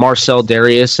and Marcel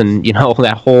Darius and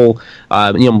that whole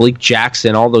Malik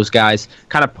Jackson, all those guys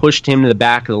kind of pushed him to the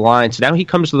back of the line. So now he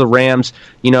comes to the Rams,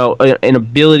 an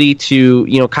ability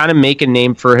to kind of make a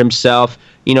name for himself,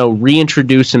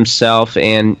 reintroduce himself,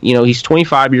 and he's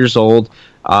 25 years old.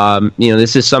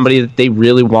 This is somebody that they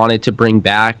really wanted to bring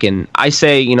back. And I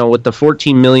say, with the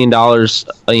 $14 million,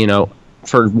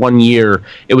 for 1 year,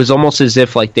 it was almost as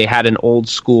if like they had an old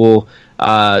school,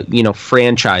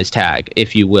 franchise tag,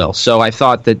 if you will. So I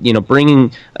thought that,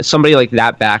 bringing somebody like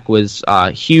that back was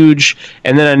huge.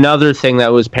 And then another thing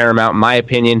that was paramount, in my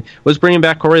opinion, was bringing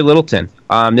back Corey Littleton.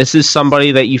 This is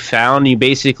somebody that you found. You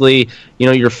basically,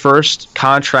 your first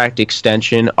contract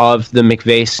extension of the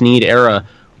McVay-Snead era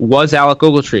was Alec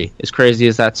Ogletree, as crazy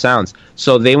as that sounds.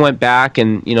 So they went back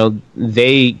and,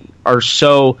 they are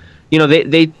so,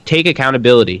 they take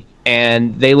accountability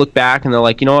and they look back and they're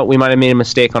like, what, we might have made a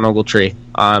mistake on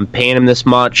Ogletree. Paying him this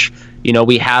much,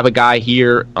 we have a guy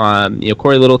here,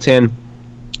 Corey Littleton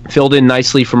filled in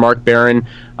nicely for Mark Barron.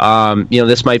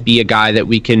 This might be a guy that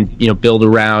we can, build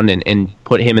around and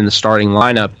put him in the starting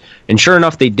lineup. And sure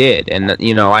enough, they did. And,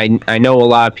 I know a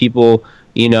lot of people,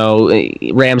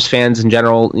 Rams fans in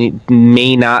general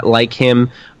may not like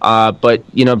him, but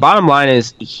bottom line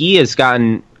is he has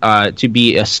gotten to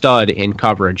be a stud in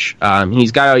coverage.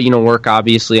 He's got to work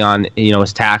obviously on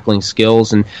his tackling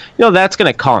skills, and that's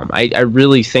going to come. I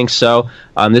really think so.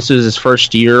 This was his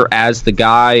first year as the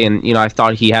guy, and I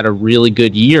thought he had a really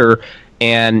good year,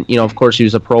 and of course he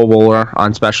was a Pro Bowler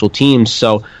on special teams,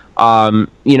 so.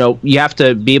 You have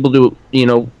to be able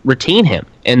to, retain him.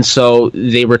 And so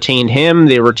they retained him,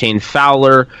 they retained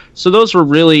Fowler. So those were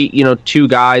really, two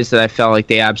guys that I felt like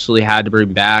they absolutely had to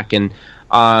bring back. And,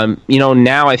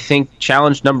 now I think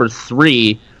challenge number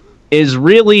 3 is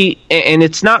really, and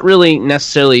it's not really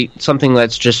necessarily something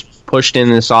that's just pushed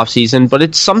in this offseason, but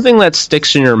it's something that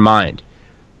sticks in your mind.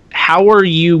 How are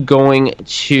you going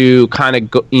to kind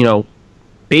of, go,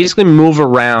 basically move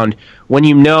around when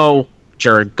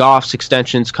Jared Goff's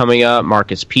extension's coming up,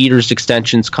 Marcus Peters'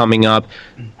 extension's coming up.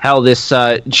 Hell, this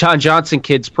John Johnson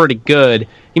kid's pretty good.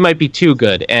 He might be too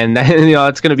good, and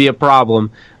it's going to be a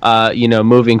problem.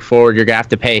 Moving forward, you're going to have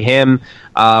to pay him.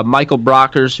 Michael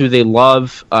Brockers, who they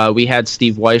love. We had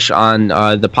Steve Weish on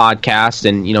the podcast,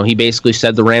 and he basically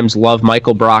said the Rams love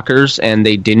Michael Brockers, and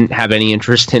they didn't have any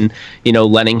interest in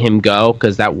letting him go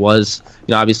because that was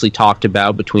obviously talked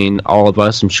about between all of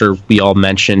us. I'm sure we all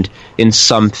mentioned in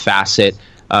some facet.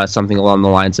 Something along the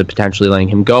lines of potentially letting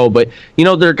him go. But,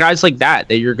 there are guys like that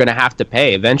you're going to have to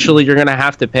pay. Eventually, you're going to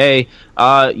have to pay,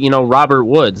 Robert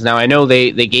Woods. Now, I know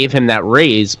they gave him that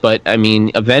raise, but,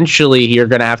 eventually you're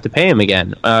going to have to pay him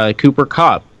again. Cooper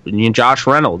Kupp, Josh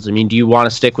Reynolds. Do you want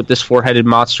to stick with this 4-headed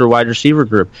monster wide receiver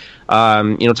group?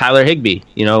 Tyler Higbee.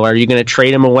 Are you going to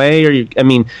trade him away?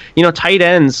 Tight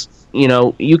ends.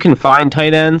 You can find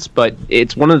tight ends, but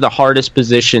it's one of the hardest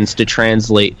positions to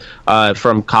translate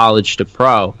from college to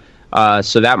pro.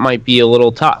 So that might be a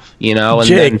little tough,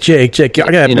 And Jake,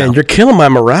 man, you're killing my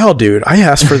morale, dude. I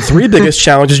asked for the 3 biggest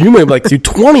challenges. You may do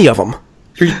 20 of them.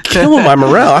 You're killing my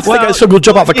morale. I think I should go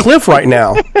jump off a cliff right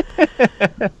now.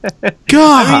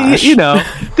 Gosh.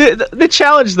 The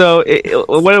challenge, though,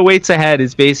 what awaits ahead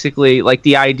is basically like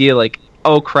the idea, like,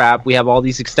 oh, crap, we have all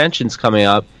these extensions coming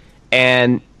up,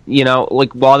 and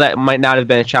while that might not have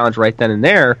been a challenge right then and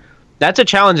there, that's a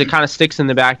challenge that kind of sticks in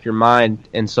the back of your mind.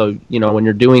 And so, when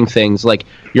you're doing things like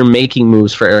you're making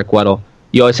moves for Eric Weddle,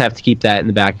 you always have to keep that in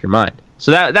the back of your mind.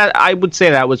 So that I would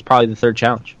say that was probably the 3rd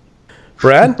challenge.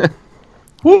 Brad?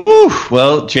 Woo!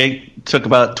 Well, Jake took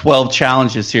about 12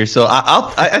 challenges here, so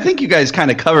I think you guys kind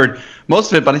of covered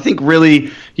most of it, but I think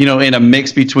really, in a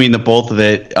mix between the both of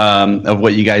it, of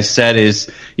what you guys said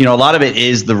is, a lot of it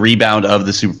is the rebound of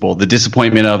the Super Bowl, the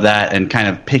disappointment of that, and kind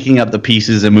of picking up the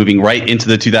pieces and moving right into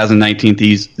the 2019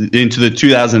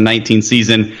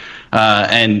 season,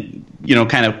 and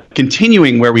kind of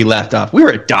continuing where we left off. We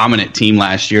were a dominant team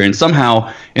last year, and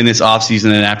somehow in this offseason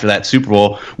and after that Super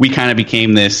Bowl, we kind of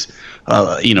became this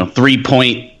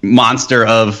 3-point monster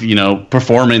of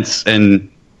performance and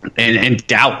and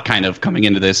doubt kind of coming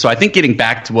into this. So I think getting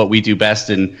back to what we do best,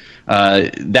 and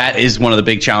that is one of the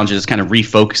big challenges, kind of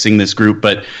refocusing this group,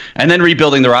 and then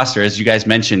rebuilding the roster. As you guys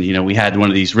mentioned, we had one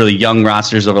of these really young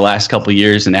rosters over the last couple of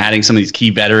years, and adding some of these key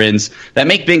veterans that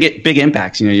make big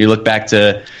impacts. You look back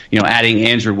to adding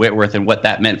Andrew Whitworth and what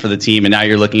that meant for the team, and now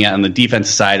you're looking at on the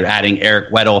defensive side adding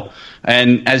Eric Weddle.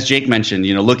 And as Jake mentioned,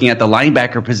 looking at the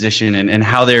linebacker position and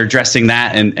how they're addressing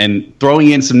that, and throwing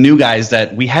in some new guys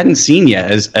that we hadn't seen yet,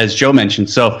 as Joe mentioned.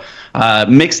 So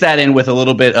mix that in with a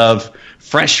little bit of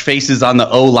fresh faces on the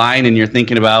O-line, and you're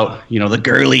thinking about, the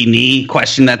Gurley knee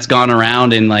question that's gone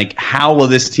around, and like, how will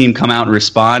this team come out and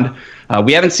respond?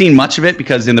 We haven't seen much of it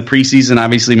because in the preseason,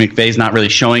 obviously McVay's not really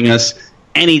showing us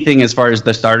anything as far as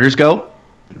the starters go.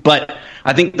 But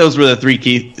I think those were the three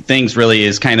key things, really,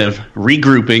 is kind of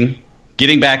regrouping,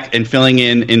 getting back and filling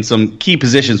in some key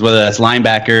positions, whether that's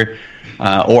linebacker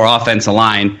or offensive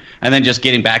line, and then just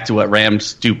getting back to what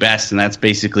Rams do best, and that's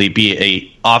basically be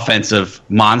a offensive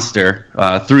monster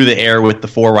through the air with the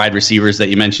 4 wide receivers that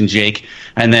you mentioned, Jake,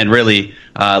 and then really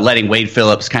letting Wade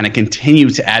Phillips kind of continue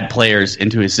to add players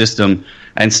into his system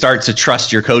and start to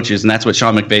trust your coaches. And that's what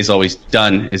Sean McVay's always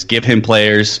done, is give him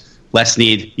players. Les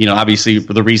Snead, obviously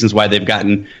for the reasons why they've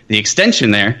gotten the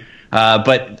extension there,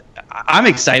 but I'm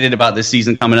excited about this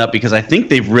season coming up because I think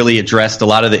they've really addressed a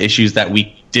lot of the issues that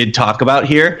we did talk about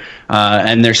here,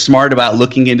 and they're smart about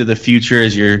looking into the future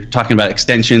as you're talking about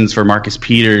extensions for Marcus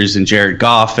Peters and Jared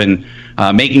Goff, and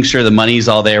making sure the money's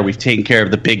all there. We've taken care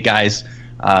of the big guys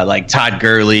like Todd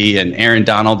Gurley and Aaron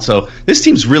Donald. So this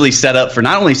team's really set up for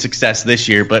not only success this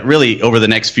year, but really over the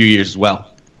next few years as well.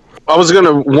 I was going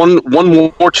to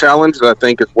one more challenge that I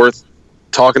think is worth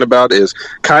talking about is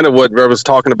kind of what Rev was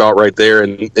talking about right there,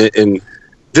 and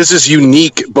this is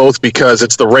unique both because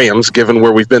it's the Rams, given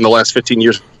where we've been the last 15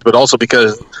 years, but also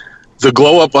because the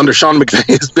glow up under Sean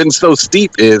McVay has been so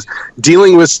steep, is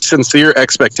dealing with sincere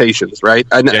expectations, right?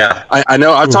 I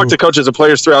know I've talked to coaches and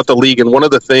players throughout the league, and one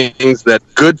of the things that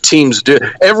good teams do,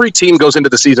 every team goes into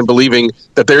the season believing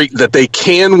that they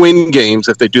can win games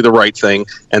if they do the right thing,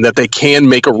 and that they can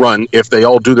make a run if they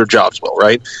all do their jobs well,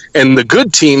 right? And the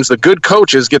good teams, the good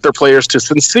coaches get their players to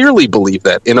sincerely believe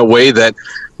that in a way that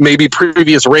maybe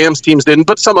previous Rams teams didn't,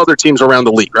 but some other teams around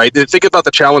the league, right? Think about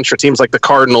the challenge for teams like the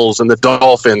Cardinals and the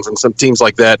Dolphins and some teams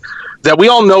like that we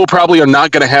all know probably are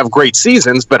not going to have great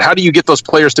seasons, but how do you get those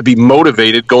players to be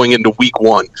motivated going into week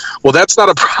 1? Well, that's not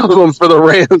a problem for the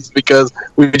Rams because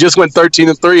we just went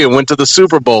 13-3 and went to the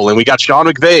Super Bowl, and we got Sean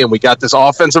McVay, and we got this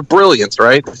offensive brilliance,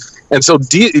 right? And so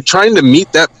trying to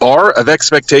meet that bar of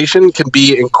expectation can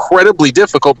be incredibly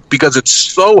difficult because it's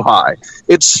so high.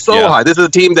 It's so high. This is a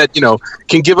team that,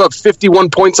 can give up 51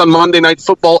 points on Monday Night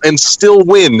Football and still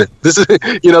win. This is,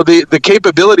 the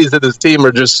capabilities of this team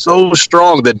are just so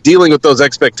strong that dealing with those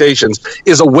expectations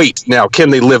is a weight. Now, can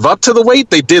they live up to the weight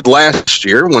they did last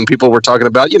year when people were talking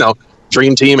about,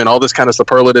 dream team and all this kind of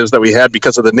superlatives that we had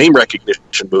because of the name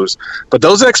recognition moves? But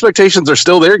those expectations are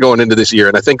still there going into this year,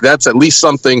 and I think that's at least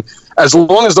something. As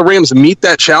long as the Rams meet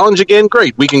that challenge again,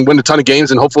 great, we can win a ton of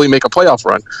games and hopefully make a playoff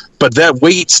run. But that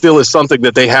weight still is something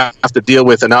that they have to deal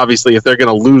with, and obviously if they're going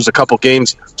to lose a couple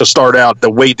games to start out, the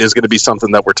weight is going to be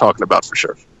something that we're talking about for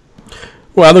sure.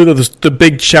 Well, I think the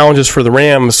big challenges for the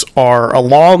Rams are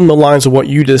along the lines of what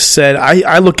you just said.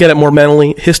 I look at it more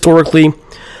mentally, historically.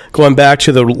 Going back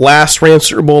to the last Rams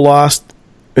Super Bowl loss,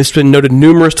 it's been noted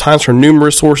numerous times from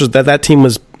numerous sources that team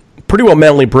was pretty well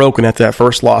mentally broken after that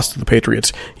first loss to the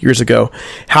Patriots years ago.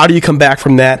 How do you come back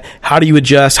from that? How do you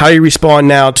adjust? How do you respond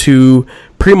now to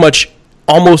pretty much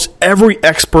almost every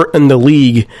expert in the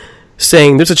league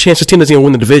saying there's a chance this team doesn't even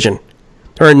win the division?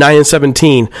 They're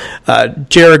 9-17.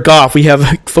 Jared Goff, we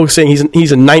have folks saying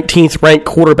he's a 19th ranked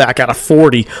quarterback out of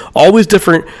 40. All these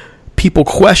different people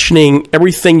questioning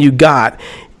everything you got.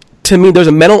 To me, there's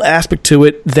a mental aspect to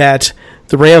it that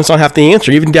the Rams don't have to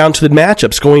answer, even down to the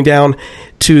matchups, going down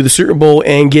to the Super Bowl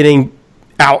and getting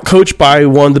out-coached by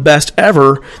one of the best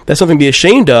ever. That's something to be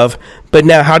ashamed of. But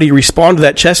now how do you respond to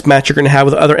that chess match you're going to have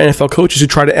with other NFL coaches who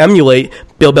try to emulate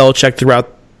Bill Belichick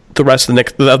throughout the rest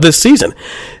of this season?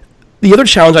 The other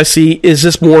challenge I see is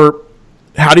just more,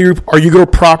 are you going to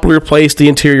properly replace the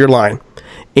interior line?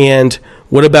 And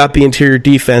what about the interior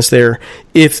defense there?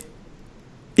 If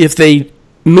they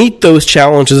meet those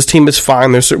challenges, this team is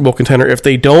fine. They're a Super Bowl contender. If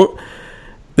they don't,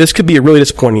 this could be a really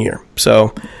disappointing year.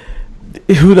 So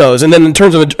who knows? And then in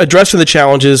terms of addressing the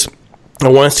challenges, I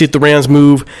want to see if the Rams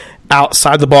move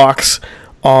outside the box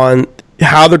on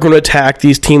how they're going to attack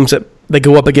these teams that they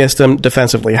go up against them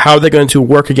defensively. How are they going to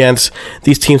work against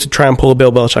these teams to try and pull a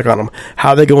Bill Belichick on them? How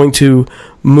are they going to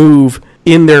move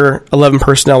in their 11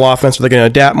 personnel offense? Are they going to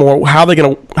adapt more? How are they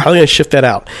going to shift that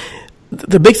out?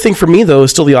 The big thing for me, though,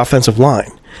 is still the offensive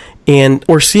line. And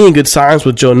we're seeing good signs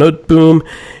with Joe Noteboom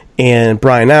and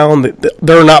Brian Allen.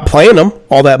 They're not playing them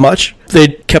all that much. They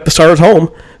kept the starters home.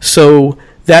 So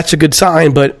that's a good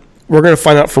sign, but we're going to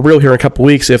find out for real here in a couple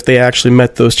weeks if they actually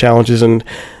met those challenges. And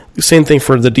same thing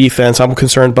for the defense. I'm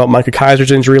concerned about Micah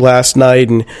Kaiser's injury last night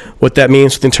and what that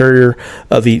means for the interior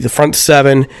of the front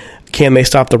seven. Can they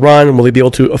stop the run? Will they be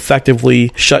able to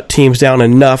effectively shut teams down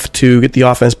enough to get the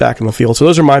offense back in the field? So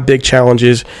those are my big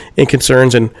challenges and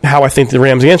concerns, and how I think the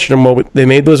Rams answered them. Well, they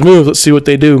made those moves. Let's see what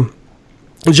they do.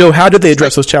 Joe, how did they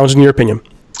address those challenges in your opinion?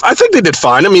 I think they did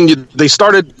fine. I mean, they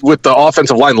started with the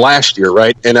offensive line last year,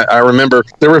 right? And I remember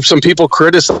there were some people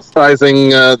criticizing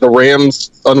the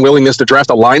Rams' unwillingness to draft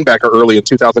a linebacker early in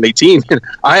 2018.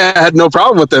 I had no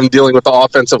problem with them dealing with the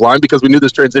offensive line because we knew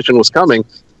this transition was coming.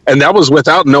 And that was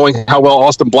without knowing how well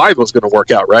Austin Blythe was going to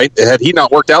work out, right? Had he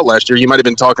not worked out last year, you might have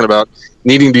been talking about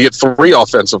needing to get 3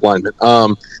 offensive linemen.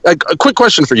 A quick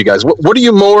question for you guys. What are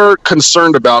you more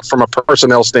concerned about from a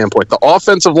personnel standpoint, the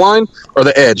offensive line or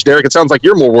the edge? Derek, it sounds like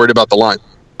you're more worried about the line.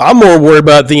 I'm more worried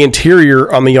about the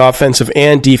interior on the offensive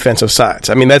and defensive sides.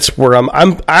 I mean, that's where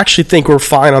I actually think we're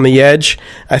fine on the edge,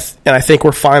 and I think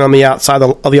we're fine on the outside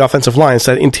of the offensive line. It's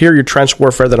that interior trench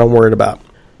warfare that I'm worried about.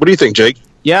 What do you think, Jake?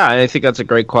 Yeah, I think that's a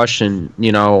great question.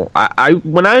 You know, I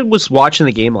when I was watching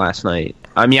the game last night,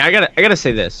 I mean, I gotta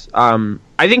say this. I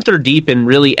think they're deep in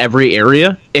really every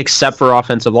area except for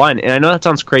offensive line. And I know that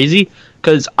sounds crazy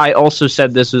because I also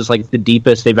said this was like the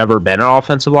deepest they've ever been on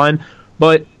offensive line,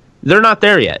 but they're not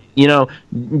there yet. You know,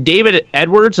 David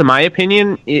Edwards, in my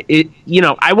opinion, you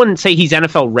know, I wouldn't say he's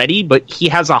NFL ready, but he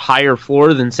has a higher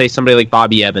floor than, say, somebody like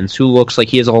Bobby Evans, who looks like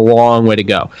he has a long way to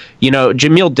go. You know,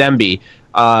 Jamil Demby,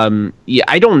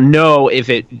 I don't know if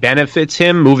it benefits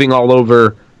him moving all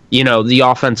over, you know, the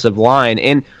offensive line.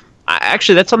 And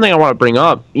actually, that's something I want to bring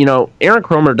up. You know, Aaron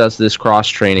Kromer does this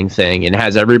cross-training thing and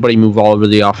has everybody move all over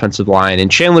the offensive line. And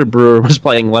Chandler Brewer was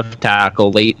playing left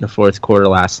tackle late in the fourth quarter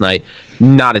last night.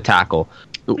 Not a tackle.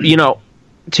 You know,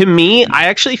 to me, I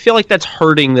actually feel like that's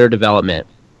hurting their development.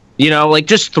 You know, like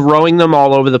just throwing them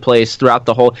all over the place throughout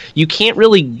the whole... You can't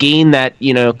really gain that,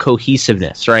 you know,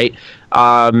 cohesiveness, right?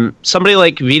 Somebody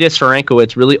like Vitas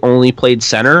Varankowitz really only played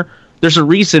center. There's a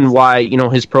reason why, you know,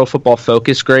 his Pro Football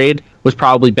Focus grade was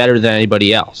probably better than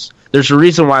anybody else. There's a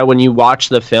reason why when you watch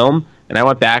the film, and I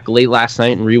went back late last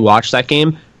night and rewatched that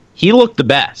game, he looked the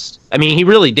best. I mean, he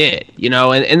really did, you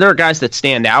know, and there are guys that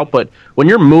stand out, but when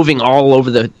you're moving all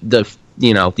over the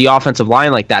you know, the offensive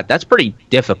line like that, that's pretty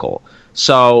difficult.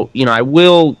 So, you know, I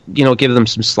will, you know, give them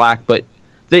some slack, but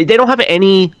they don't have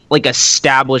any, like,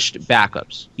 established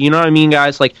backups. You know what I mean,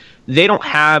 guys? Like, they don't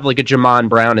have, like, a Jamon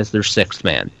Brown as their sixth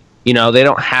man. You know, they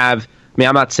don't have... I mean,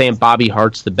 I'm not saying Bobby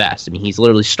Hart's the best. I mean, he's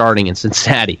literally starting in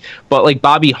Cincinnati. But, like,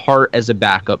 Bobby Hart as a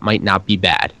backup might not be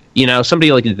bad. You know,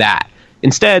 somebody like that.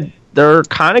 Instead, they're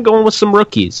kind of going with some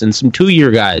rookies and some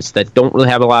 2-year guys that don't really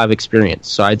have a lot of experience.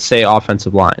 So I'd say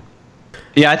offensive line.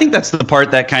 Yeah, I think that's the part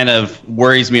that kind of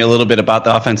worries me a little bit about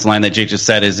the offensive line that Jake just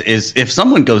said is if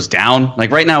someone goes down,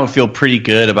 like right now I feel pretty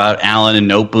good about Allen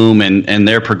and Noteboom and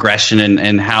their progression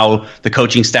and how the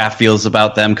coaching staff feels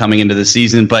about them coming into the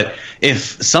season. But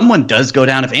if someone does go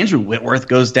down, if Andrew Whitworth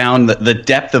goes down, the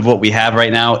depth of what we have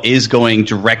right now is going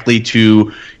directly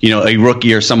to, you know, a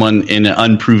rookie or someone in an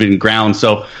unproven ground.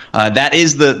 So that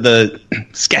is the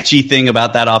sketchy thing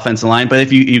about that offensive line. But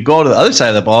if you go to the other side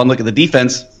of the ball and look at the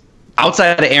defense,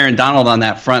 outside of Aaron Donald on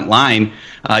that front line,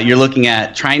 you're looking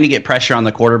at trying to get pressure on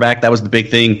the quarterback. That was the big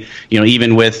thing, you know,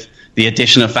 even with the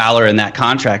addition of Fowler in that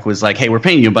contract was like, hey, we're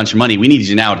paying you a bunch of money. We need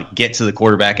you now to get to the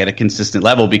quarterback at a consistent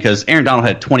level because Aaron Donald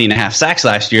had 20.5 sacks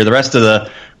last year. The rest of the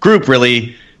group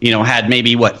really, you know, had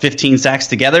maybe 15 sacks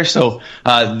together. So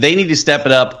they need to step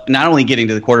it up, not only getting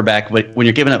to the quarterback, but when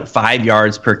you're giving up 5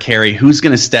 yards per carry, who's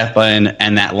going to step in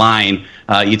and that line?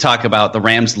 You talk about the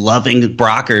Rams loving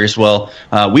Brockers. Well,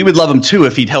 we would love him too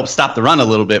if he'd help stop the run a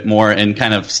little bit more and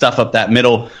kind of stuff up that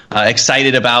middle.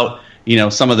 Excited about, you know,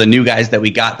 some of the new guys that we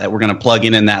got that we're going to plug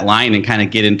in that line and kind of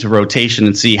get into rotation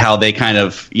and see how they kind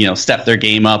of, you know, step their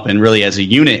game up and really as a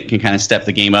unit can kind of step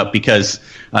the game up because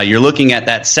you're looking at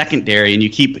that secondary and you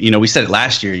keep, you know, we said it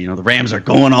last year, you know, the Rams are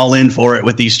going all in for it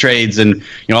with these trades and, you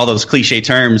know, all those cliche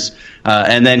terms.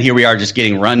 And then here we are just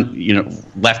getting run, you know,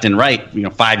 left and right, you know,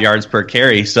 5 yards per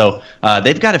carry. So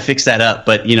they've got to fix that up.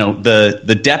 But, you know,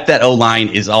 the depth at O-line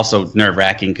is also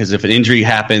nerve-wracking because if an injury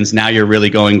happens, now you're really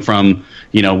going from,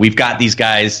 you know, we've got these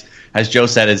guys, as Joe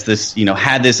said, is this, you know,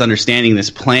 had this understanding, this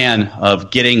plan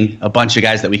of getting a bunch of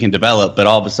guys that we can develop. But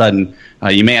all of a sudden,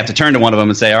 you may have to turn to one of them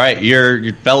and say, all right, your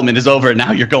development is over, and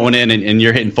now you're going in and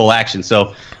you're hitting full action.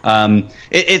 So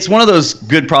it's one of those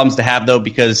good problems to have, though,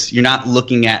 because you're not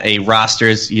looking at a roster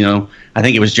as, I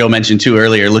think it was Joe mentioned too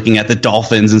earlier, looking at the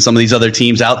Dolphins and some of these other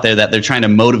teams out there that they're trying to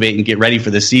motivate and get ready for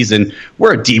this season.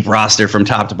 We're a deep roster from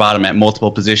top to bottom at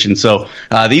multiple positions. So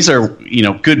these are,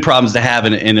 good problems to have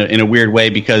in a weird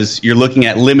way, because you're looking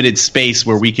at limited space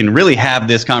where we can really have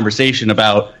this conversation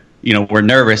about, we're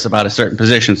nervous about a certain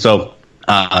position. So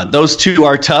those two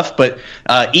are tough, but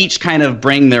each kind of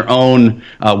bring their own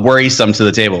worrisome to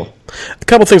the table. A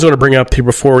couple things I want to bring up here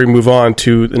before we move on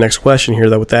to the next question here,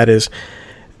 though, what that is.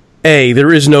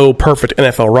 There is no perfect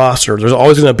NFL roster. There's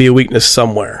always going to be a weakness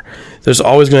somewhere. There's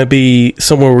always going to be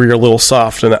somewhere where you're a little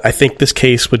soft, and I think this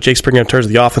case with Jake Springer in terms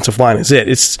of the offensive line is it.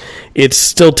 It's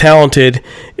still talented.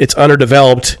 It's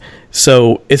underdeveloped,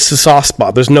 so it's the soft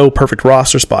spot. There's no perfect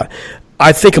roster spot.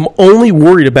 I think I'm only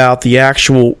worried about the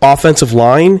actual offensive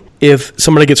line if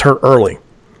somebody gets hurt early.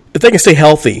 If they can stay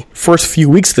healthy first few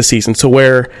weeks of the season, so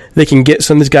where they can get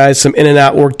some of these guys some in and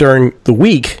out work during the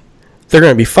week, they're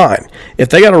going to be fine. If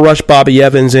they got to rush Bobby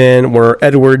Evans in or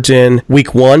Edwards in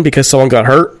week 1 because someone got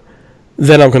hurt,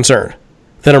 then I'm concerned.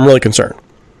 Then I'm really concerned.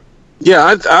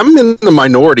 Yeah, I'm in the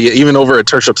minority, even over at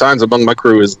Tertiary Signs among my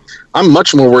crew. I'm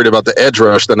much more worried about the edge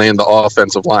rush than I am the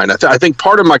offensive line. I think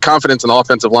part of my confidence in the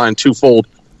offensive line twofold.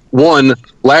 One,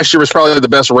 last year was probably the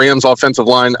best Rams offensive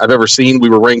line I've ever seen. We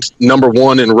were ranked number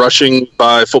 1 in rushing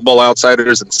by Football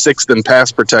Outsiders and 6th in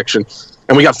pass protection.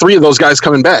 And we got 3 of those guys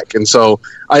coming back. And so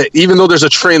even though there's a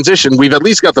transition, we've at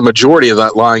least got the majority of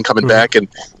that line coming back. And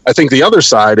I think the other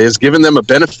side is giving them a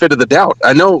benefit of the doubt.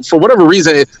 I know for whatever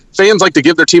reason, fans like to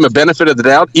give their team a benefit of the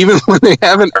doubt, even when they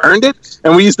haven't earned it.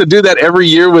 And we used to do that every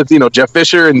year with, Jeff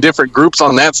Fisher and different groups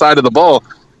on that side of the ball.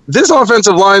 This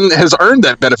offensive line has earned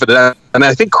that benefit of that. And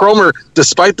I think Cromer,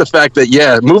 despite the fact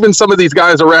that, moving some of these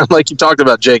guys around like you talked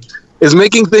about, Jake, is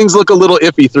making things look a little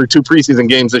iffy through 2 preseason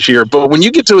games this year. But when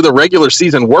you get to the regular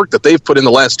season work that they've put in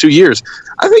the last 2 years,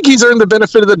 I think he's earned the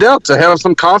benefit of the doubt to have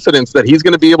some confidence that he's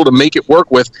going to be able to make it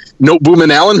work with Noteboom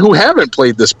and Allen, who haven't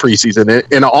played this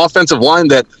preseason in an offensive line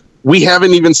that we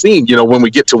haven't even seen, when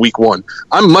we get to week 1.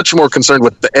 I'm much more concerned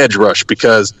with the edge rush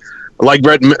because, like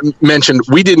Brett mentioned,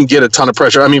 we didn't get a ton of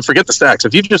pressure. I mean, forget the sacks.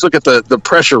 If you just look at the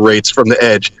pressure rates from the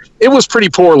edge, it was pretty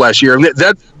poor last year. And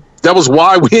that was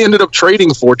why we ended up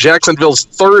trading for Jacksonville's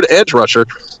 3rd edge rusher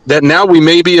that now we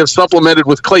maybe have supplemented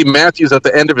with Clay Matthews at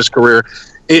the end of his career.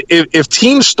 If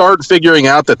teams start figuring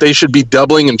out that they should be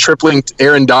doubling and tripling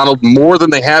Aaron Donald more than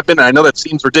they have been, I know that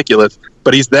seems ridiculous,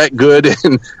 but he's that good.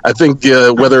 And I think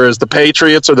whether it's the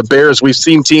Patriots or the Bears, we've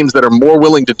seen teams that are more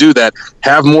willing to do that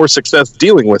have more success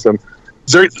dealing with him.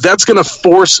 That's going to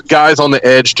force guys on the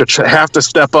edge to have to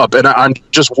step up. And I'm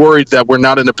just worried that we're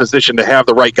not in a position to have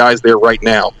the right guys there right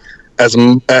now, as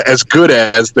good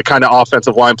as the kind of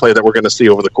offensive line play that we're going to see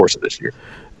over the course of this year.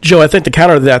 Joe, I think the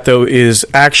counter to that, though, is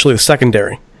actually the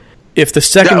secondary. If the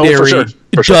secondary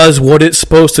for sure. does what it's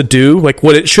supposed to do, like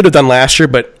what it should have done last year,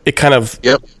 but it kind of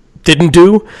didn't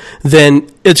do, then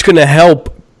it's going to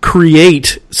help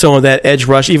create some of that edge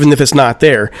rush, even if it's not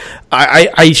there.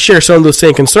 I share some of those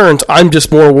same concerns. I'm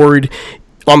just more worried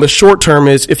on the short term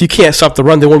is if you can't stop the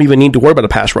run, they won't even need to worry about a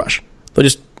pass rush. They'll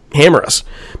just hammer us.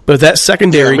 But if that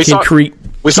secondary can create...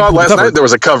 We saw it last night. There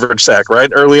was a coverage sack, right,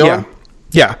 early on?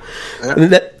 Yeah.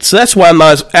 So that's why I'm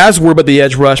not as worried about the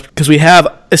edge rush, because we have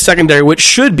a secondary which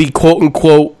should be,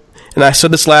 quote-unquote, and I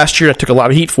said this last year, I took a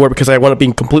lot of heat for it because I wound up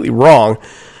being completely wrong,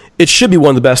 it should be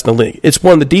one of the best in the league. It's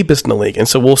one of the deepest in the league, and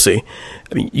so we'll see.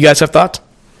 I mean, you guys have thoughts?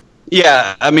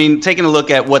 Yeah, I mean, taking a look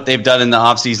at what they've done in the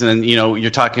offseason, and, you're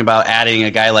talking about adding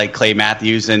a guy like Clay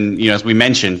Matthews, and, as we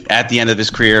mentioned, at the end of his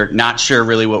career, not sure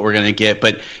really what we're going to get,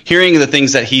 but hearing the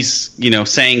things that he's,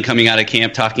 saying coming out of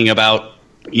camp, talking about,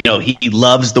 he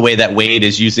loves the way that Wade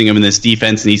is using him in this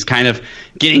defense, and he's kind of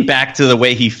getting back to the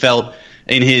way he felt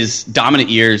in his dominant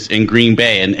years in Green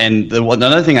Bay. And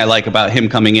another thing I like about him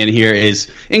coming in here is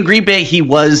in Green Bay, he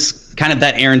was kind of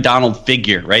that Aaron Donald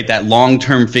figure, right? That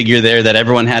long-term figure there that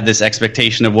everyone had this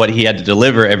expectation of what he had to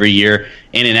deliver every year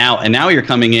in and out. And now you're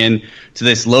coming in to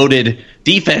this loaded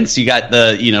defense. You got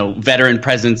the, veteran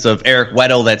presence of Eric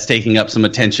Weddle that's taking up some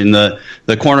attention, the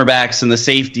cornerbacks and the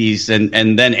safeties, and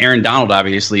then Aaron Donald,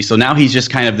 obviously. So now he's just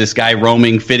kind of this guy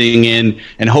roaming, fitting in,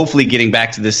 and hopefully getting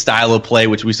back to this style of play,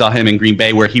 which we saw him in Green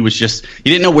Bay, where he was just,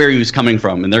 you didn't know where he was coming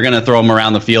from, and they're going to throw him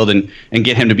around the field and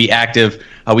get him to be active.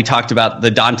 We talked about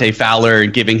the Dante Fowler,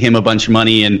 giving him a bunch of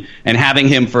money and having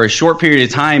him for a short period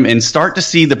of time and start to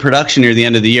see the production near the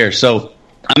end of the year. So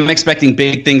I'm expecting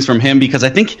big things from him, because I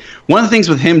think one of the things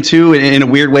with him, too, in a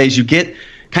weird way, is you get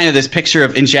kind of this picture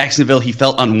of in Jacksonville, he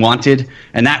felt unwanted,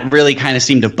 and that really kind of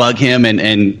seemed to bug him.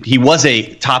 And he was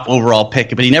a top overall pick,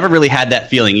 but he never really had that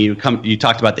feeling. You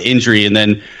talked about the injury, and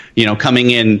then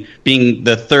coming in being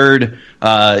the third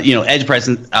edge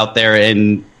presence out there,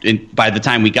 and by the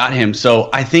time we got him. So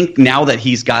I think now that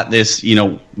he's got this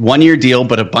 1-year deal,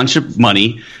 but a bunch of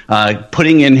money,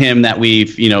 putting in him that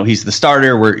he's the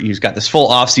starter, he's got this full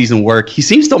offseason work. He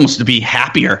seems to almost to be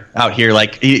happier out here.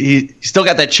 Like he still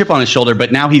got that chip on his shoulder,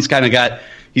 but now he's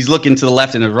looking to the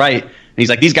left and the right. And he's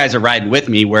like, these guys are riding with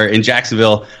me, where in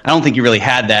Jacksonville, I don't think you really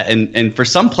had that. And for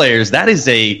some players, that is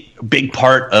a big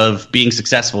part of being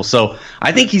successful. So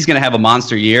I think he's going to have a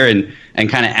monster year and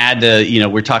kind of add to,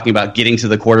 we're talking about getting to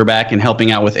the quarterback and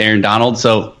helping out with Aaron Donald.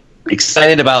 So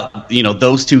excited about,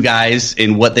 those two guys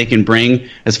and what they can bring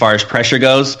as far as pressure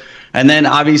goes. And then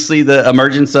obviously the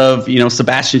emergence of,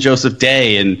 Sebastian Joseph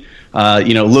Day and,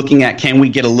 looking at, can we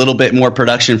get a little bit more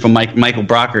production from Michael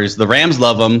Brockers? The Rams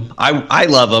love him. I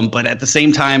love him, but at the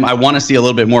same time, I want to see a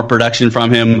little bit more production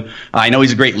from him. I know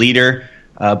he's a great leader,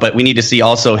 but we need to see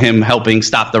also him helping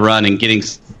stop the run and getting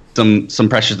some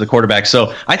pressure to the quarterback.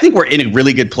 So I think we're in a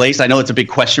really good place. I know it's a big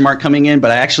question mark coming in,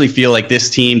 but I actually feel like this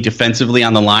team defensively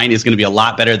on the line is going to be a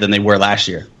lot better than they were last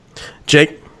year.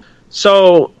 Jake?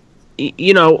 So,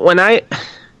 when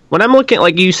I'm looking,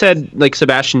 like you said, like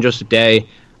Sebastian Joseph Day,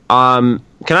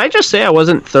 can I just say I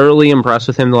wasn't thoroughly impressed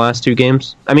with him the last two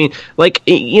games? I mean, I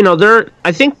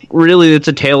think really it's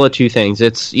a tale of two things.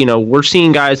 It's, we're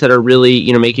seeing guys that are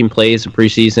really, making plays in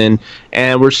preseason,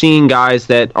 and we're seeing guys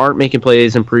that aren't making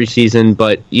plays in preseason,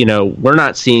 but, we're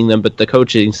not seeing them, but the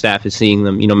coaching staff is seeing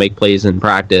them, make plays in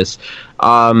practice.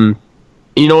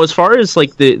 As far as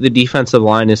like the defensive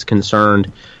line is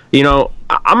concerned,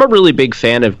 I'm a really big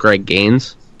fan of Greg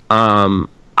Gaines.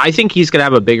 I think he's going to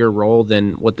have a bigger role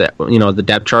than what the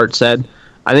depth chart said.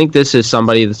 I think this is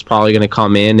somebody that's probably going to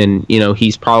come in and,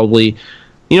 he's probably,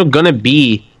 going to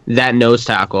be that nose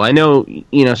tackle. I know,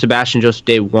 Sebastian Joseph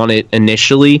Day won it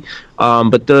initially,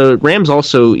 but the Rams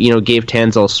also, gave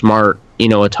Tanzel Smart,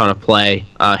 a ton of play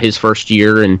his first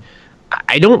year, and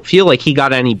I don't feel like he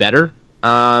got any better.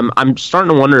 I'm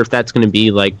starting to wonder if that's going to be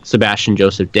like Sebastian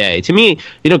Joseph Day. To me,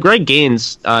 Greg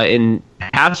Gaines in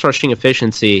pass rushing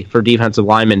efficiency for defensive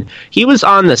linemen, he was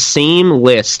on the same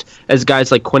list as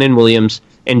guys like Quinnen Williams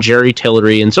and Jerry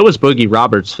Tillery, and so was Boogie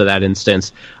Roberts for that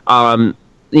instance.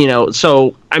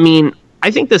 So I mean, I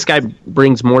think this guy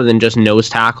brings more than just nose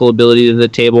tackle ability to the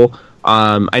table.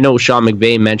 I know Sean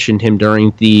McVay mentioned him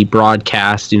during the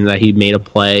broadcast, that he made a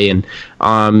play, and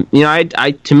I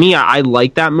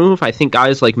like that move. I think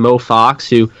guys like Mo Fox,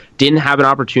 who didn't have an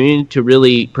opportunity to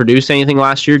really produce anything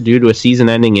last year due to a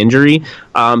season-ending injury,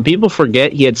 people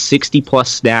forget he had 60+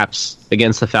 snaps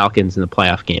against the Falcons in the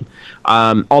playoff game.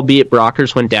 Albeit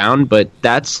Brockers went down, but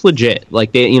that's legit.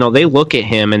 Like they look at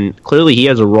him, and clearly he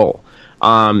has a role.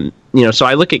 So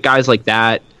I look at guys like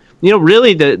that.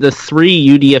 Really the three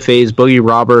UDFAs, Boogie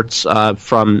Roberts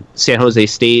from San Jose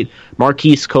State,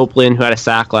 Marquise Copeland, who had a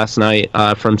sack last night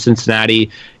from Cincinnati,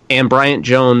 and Bryant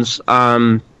Jones.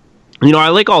 I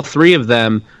like all three of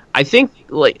them. I think,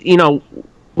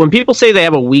 when people say they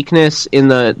have a weakness in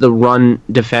the run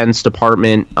defense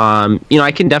department,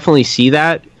 I can definitely see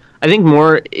that. I think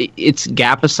more it's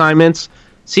gap assignments.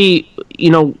 See,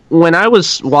 when I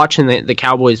was watching the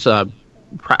Cowboys,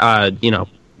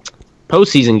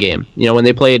 postseason game, when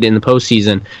they played in the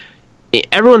postseason,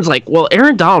 everyone's like, well,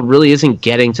 Aaron Donald really isn't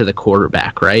getting to the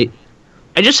quarterback, right?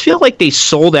 I just feel like they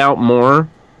sold out more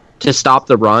to stop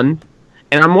the run.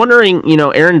 And I'm wondering,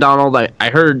 Aaron Donald, I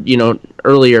heard,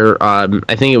 earlier,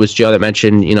 I think it was Joe that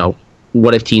mentioned,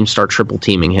 what if teams start triple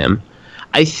teaming him?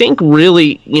 I think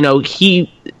really,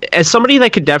 he, as somebody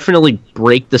that could definitely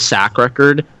break the sack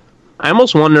record, I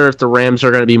almost wonder if the Rams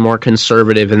are going to be more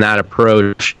conservative in that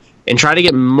approach and try to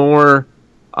get more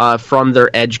from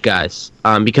their edge guys.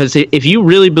 Because if you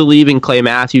really believe in Clay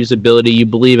Matthews' ability, you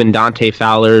believe in Dante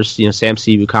Fowler's, Sam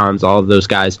Seabukams, all of those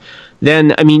guys,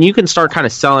 then, you can start kind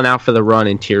of selling out for the run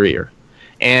interior.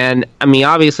 And,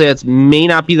 obviously that may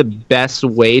not be the best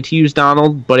way to use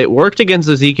Donald, but it worked against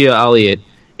Ezekiel Elliott.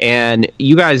 And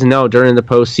you guys know during the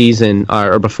postseason,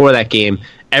 or before that game,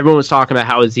 everyone was talking about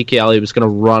how Ezekiel Elliott was going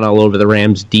to run all over the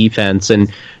Rams defense.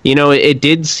 And, it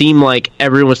did seem like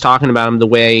everyone was talking about him the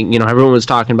way, everyone was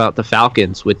talking about the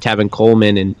Falcons with Tevin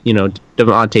Coleman and,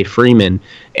 Devontae Freeman.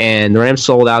 And the Rams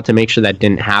sold out to make sure that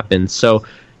didn't happen. So,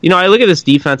 I look at this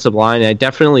defensive line, and I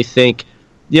definitely think,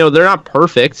 they're not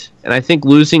perfect. And I think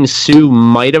losing Sue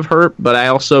might have hurt, but I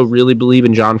also really believe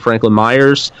in John Franklin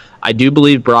Myers. I do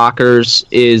believe Brockers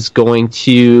is going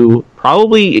to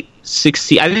probably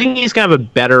succeed. I think he's going to have a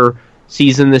better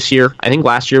season this year. I think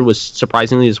last year was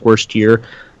surprisingly his worst year.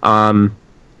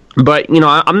 But,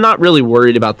 I'm not really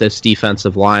worried about this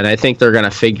defensive line. I think they're going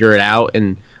to figure it out.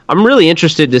 And I'm really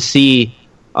interested to see,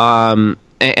 and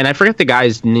I forget the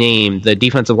guy's name, the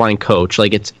defensive line coach.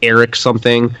 Like, it's Eric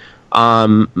something.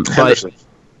 Henderson.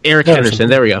 Eric Henderson,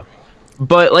 there we go.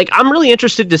 But, like, I'm really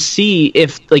interested to see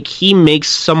if, like, he makes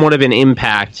somewhat of an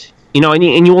impact. And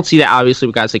you won't see that, obviously,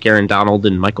 with guys like Aaron Donald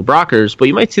and Michael Brockers, but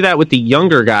you might see that with the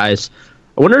younger guys.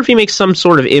 I wonder if he makes some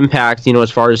sort of impact,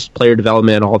 as far as player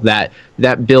development and all of that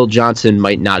Bill Johnson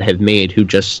might not have made, who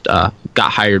just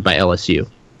got hired by LSU.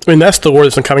 I mean, that's the word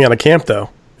that's been coming out of camp, though,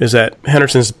 is that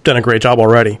Henderson's done a great job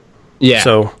already. Yeah.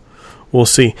 So we'll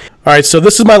see. All right, so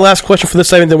this is my last question for this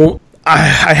segment. I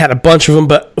had a bunch of them,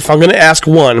 but if I'm going to ask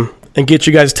one and get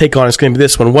you guys' take on it, it's going to be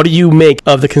this one. What do you make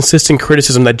of the consistent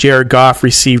criticism that Jared Goff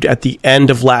received at the end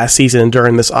of last season and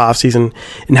during this offseason?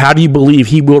 And how do you believe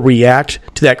he will react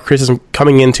to that criticism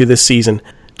coming into this season?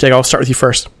 Jake, I'll start with you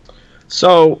first.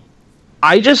 So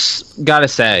I just got to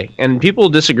say, and people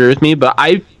disagree with me, but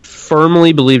I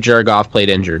firmly believe Jared Goff played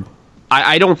injured.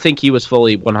 I don't think he was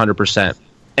fully 100%.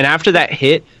 And after that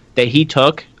hit that he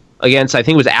took against, I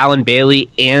think it was Allen Bailey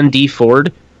and Dee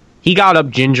Ford, he got up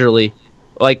gingerly.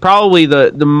 Like, probably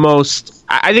the most...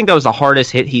 I think that was the hardest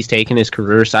hit he's taken in his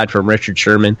career, aside from Richard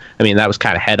Sherman. I mean, that was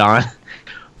kind of head-on.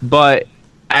 But,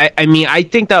 I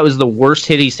think that was the worst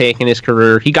hit he's taken in his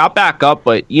career. He got back up,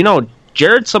 but,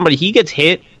 Jared's somebody, he gets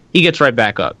hit, he gets right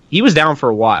back up. He was down for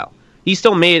a while. He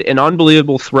still made an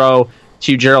unbelievable throw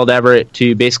to Gerald Everett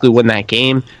to basically win that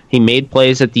game. He made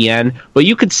plays at the end. But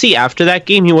you could see after that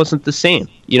game, he wasn't the same.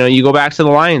 You go back to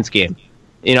the Lions game.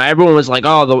 Everyone was like,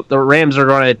 oh, the Rams are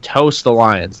going to toast the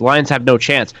Lions. The Lions have no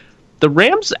chance. The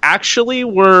Rams actually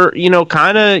were,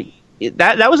 kind of...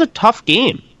 That was a tough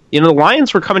game. The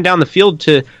Lions were coming down the field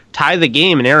to tie the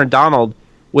game, and Aaron Donald,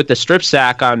 with the strip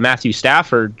sack on Matthew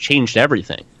Stafford, changed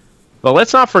everything. But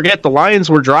let's not forget the Lions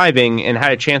were driving and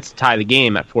had a chance to tie the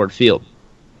game at Ford Field.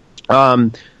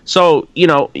 So,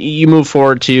 you move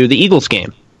forward to the Eagles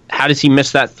game. How does he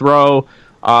miss that throw?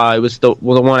 It was the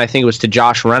one, I think it was to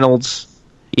Josh Reynolds.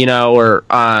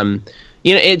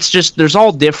 It's just, there's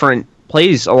all different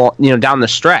plays, down the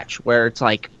stretch where it's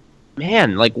like,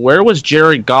 man, like, where was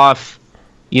Jared Goff,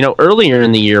 earlier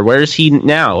in the year? Where is he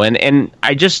now? And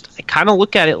I kind of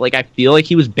look at it like, I feel like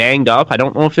he was banged up. I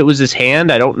don't know if it was his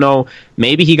hand. I don't know.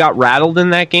 Maybe he got rattled in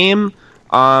that game.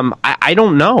 I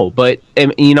don't know, but,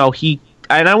 and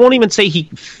I won't even say he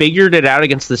figured it out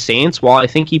against the Saints. While I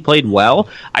think he played well,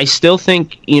 I still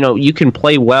think, you can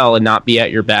play well and not be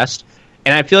at your best.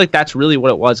 And I feel like that's really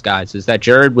what it was, guys, is that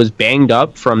Jared was banged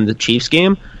up from the Chiefs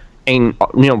game, and,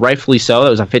 rightfully so. It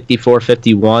was a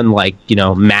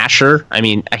 54-51, masher. I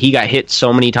mean, he got hit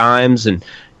so many times, and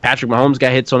Patrick Mahomes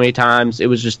got hit so many times. It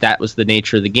was just, that was the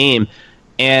nature of the game.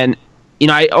 And,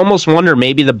 I almost wonder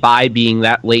maybe the bye being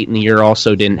that late in the year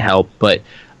also didn't help. But,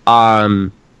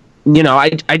 I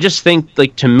just think,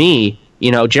 like, to me,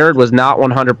 Jared was not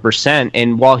 100%,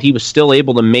 and while he was still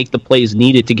able to make the plays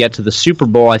needed to get to the Super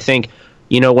Bowl, I think,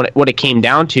 what it came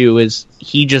down to is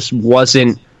he just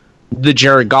wasn't the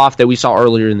Jared Goff that we saw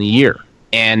earlier in the year.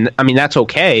 And, I mean, that's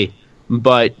okay,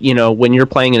 but, when you're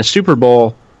playing in a Super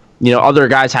Bowl, other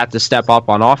guys have to step up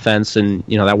on offense, and,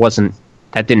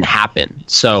 that didn't happen.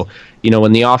 So,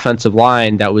 when the offensive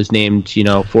line that was named,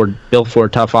 Bill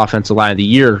Ford Tough Offensive Line of the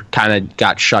Year kind of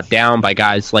got shut down by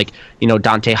guys like,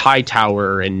 Dante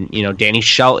Hightower and, Danny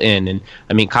Shelton. And,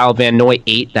 I mean, Kyle Van Noy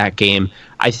ate that game.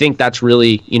 I think that's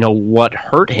really, what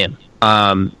hurt him.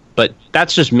 But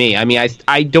that's just me. I mean,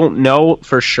 I don't know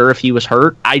for sure if he was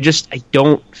hurt. I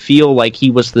don't feel like he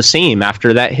was the same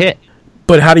after that hit.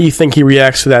 But how do you think he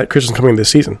reacts to that criticism coming this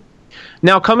season?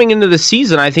 Now, coming into the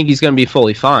season, I think he's going to be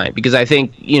fully fine, because I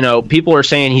think, people are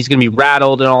saying he's going to be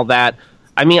rattled and all that.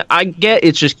 I mean, I get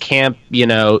it's just camp,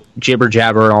 jibber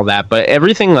jabber and all that, but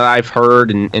everything that I've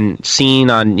heard and seen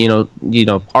on,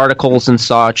 articles and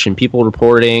such and people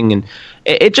reporting, and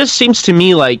it just seems to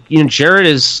me like, Jared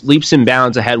is leaps and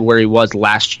bounds ahead where he was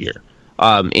last year.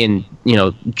 In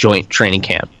joint training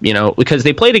camp, because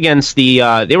they played against they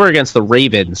were against the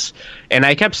Ravens, and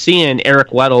I kept seeing Eric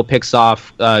Weddle picks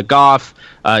off Goff,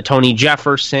 Tony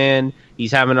Jefferson.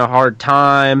 He's having a hard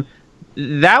time.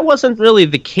 That wasn't really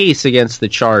the case against the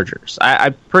Chargers. I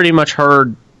pretty much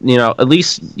heard, at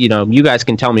least you guys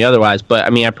can tell me otherwise, but I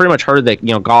mean, I pretty much heard that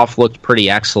Goff looked pretty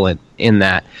excellent in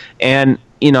that, and.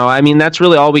 I mean, that's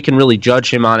really all we can really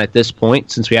judge him on at this point,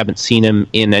 since we haven't seen him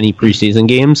in any preseason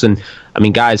games. And, I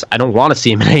mean, guys, I don't want to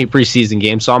see him in any preseason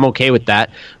games, so I'm okay with that.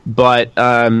 But,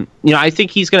 I think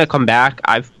he's going to come back.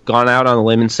 I've gone out on a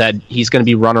limb and said he's going to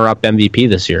be runner-up MVP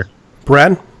this year.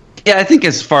 Brad? Yeah, I think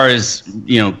as far as,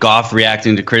 Goff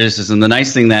reacting to criticism, the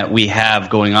nice thing that we have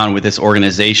going on with this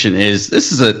organization is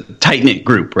this is a tight-knit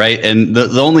group, right? And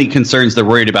the only concerns they're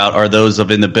worried about are those of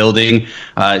in the building.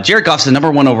 Jared Goff's the number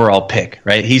 1 overall pick,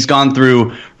 right? He's gone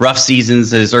through rough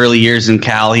seasons his early years in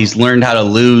Cal. He's learned how to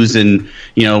lose and,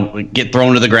 get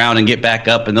thrown to the ground and get back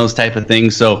up and those type of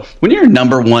things. So when you're a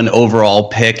number 1 overall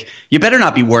pick, you better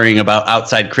not be worrying about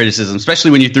outside criticism,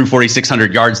 especially when you threw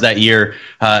 4,600 yards that year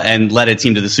and led a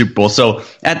team to the Super Bowl. So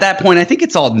at that point, I think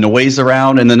it's all noise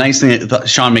around. And the nice thing that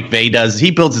Sean McVay does,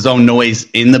 he builds his own noise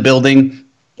in the building,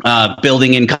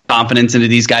 building in confidence into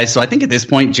these guys. So I think at this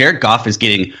point, Jared Goff is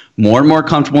getting more and more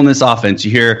comfortable in this offense.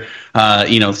 You hear,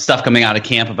 stuff coming out of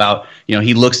camp about,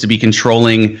 he looks to be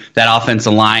controlling that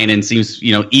offensive line and seems,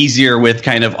 easier with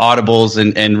kind of audibles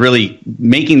and really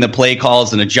making the play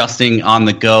calls and adjusting on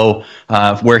the go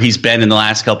where he's been in the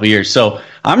last couple of years. So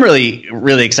I'm really,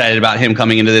 really excited about him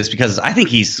coming into this because I think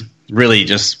he's really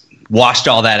just washed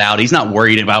all that out. He's not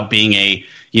worried about being a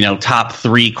top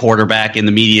 3 quarterback in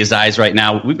the media's eyes right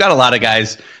now. We've got a lot of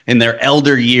guys in their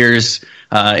elder years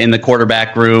in the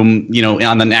quarterback room,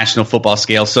 on the National Football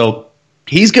scale. So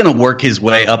he's going to work his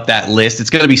way up that list. It's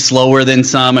going to be slower than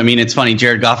some. I mean, it's funny.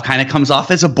 Jared Goff kind of comes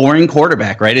off as a boring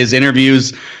quarterback, right? His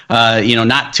interviews,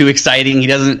 not too exciting. He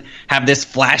doesn't have this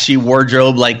flashy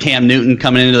wardrobe like Cam Newton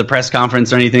coming into the press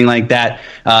conference or anything like that.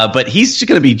 But he's just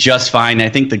going to be just fine. I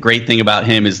think the great thing about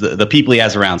him is the people he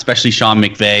has around, especially Sean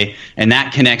McVay, and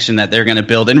that connection that they're going to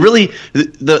build. And really,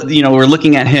 we're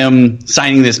looking at him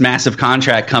signing this massive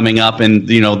contract coming up, and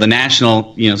the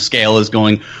national scale is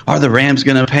going, are the Rams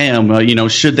going to pay him?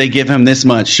 Should they give him this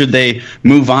much? Should they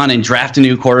move on and draft a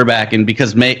new quarterback? And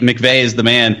because McVay is the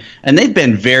man, and they've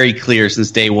been very clear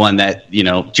since day one that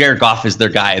Jared Goff is their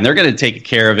guy, and they're going to take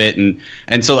care of it.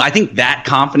 And so I think that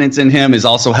confidence in him is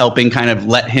also helping kind of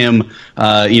let him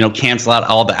cancel out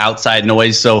all the outside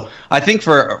noise. So I think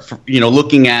for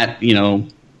looking at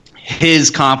his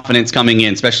confidence coming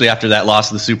in, especially after that loss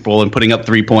of the Super Bowl and putting up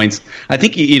 3 points. I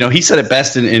think he said it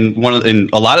best in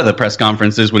a lot of the press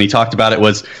conferences when he talked about it.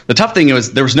 Was the tough thing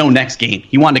was there was no next game.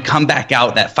 He wanted to come back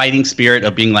out, that fighting spirit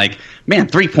of being like, man,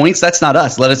 3 points, that's not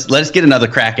us. Let us get another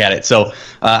crack at it. So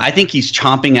I think he's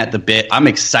chomping at the bit. I'm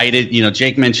excited.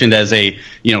 Jake mentioned as a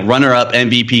runner-up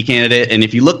MVP candidate, and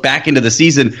if you look back into the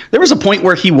season, there was a point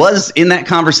where he was in that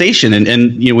conversation,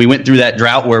 and we went through that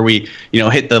drought where we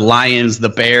hit the Lions, the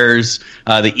Bears,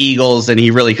 the Eagles, and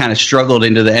he really kind of struggled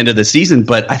into the end of the season.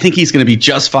 But I think he's going to be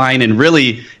just fine, and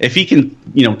really, if he can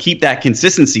keep that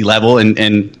consistency level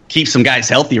and keep some guys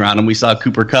healthy around him, we saw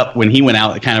Cooper Kupp when he went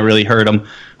out, it kind of really hurt him.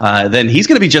 Then he's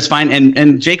going to be just fine.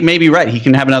 And Jake may be right. He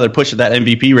can have another push at that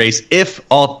MVP race if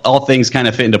all things kind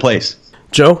of fit into place.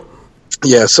 Joe?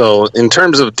 Yeah, so in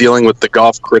terms of dealing with the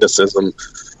Goff criticism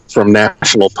from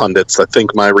national pundits, I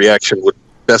think my reaction would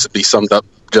best be summed up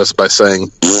just by saying,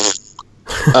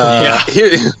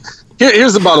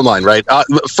 here's the bottom line, right?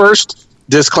 First,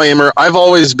 disclaimer, I've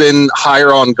always been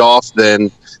higher on Goff than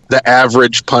the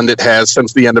average pundit has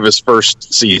since the end of his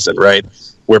first season, right?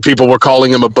 Where people were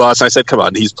calling him a bust. I said, come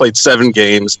on, he's played 7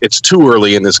 games. It's too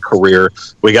early in his career.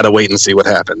 We got to wait and see what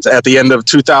happens. At the end of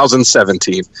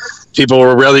 2017, people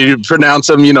were ready to pronounce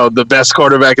him, the best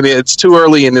quarterback. It's too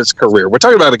early in his career. We're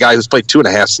talking about a guy who's played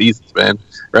 2.5 seasons, man,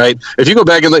 right? If you go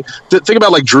back and think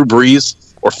about like Drew Brees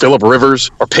or Phillip Rivers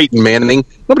or Peyton Manning,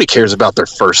 nobody cares about their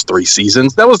first 3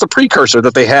 seasons. That was the precursor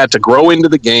that they had to grow into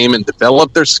the game and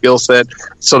develop their skill set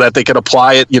so that they could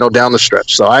apply it, down the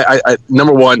stretch. So I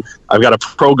number one, I've got a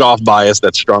pro-Goff bias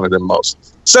that's stronger than most.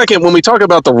 Second, when we talk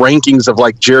about the rankings of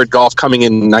like Jared Goff coming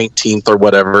in 19th or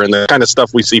whatever, and the kind of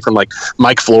stuff we see from like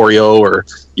Mike Florio or,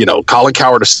 Colin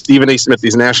Cowherd or Stephen A. Smith,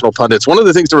 these national pundits, one of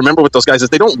the things to remember with those guys is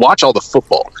they don't watch all the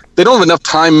football. They don't have enough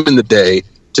time in the day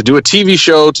to do a TV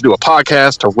show, to do a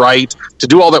podcast, to write, to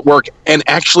do all that work, and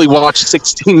actually watch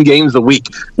 16 games a week.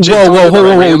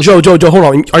 Whoa, Joe, hold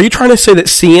on. Are you trying to say that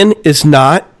Cian is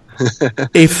not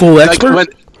a full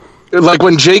expert? Like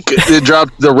when Jake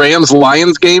dropped the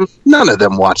Rams-Lions game, none of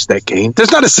them watched that game.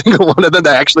 There's not a single one of them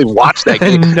that actually watched that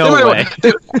game. No way.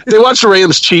 They watched the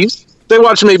Rams-Chiefs. They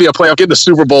watched maybe a playoff game, the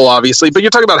Super Bowl, obviously. But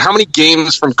you're talking about how many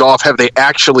games from Goff have they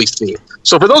actually seen?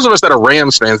 So for those of us that are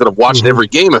Rams fans that have watched every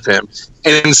game of him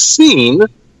and seen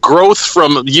growth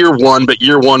from year one, but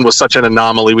year one was such an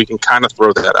anomaly, we can kind of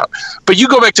throw that out. But you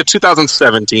go back to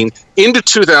 2017, into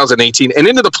 2018, and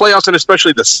into the playoffs, and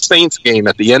especially the Saints game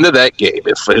at the end of that game,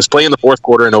 his play in the fourth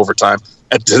quarter in overtime,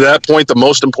 to that point, the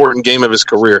most important game of his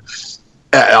career.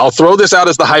 I'll throw this out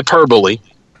as the hyperbole.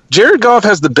 Jared Goff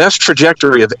has the best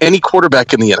trajectory of any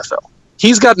quarterback in the NFL.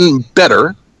 He's gotten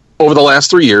better over the last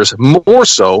 3 years, more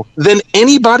so than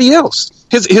anybody else.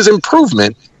 His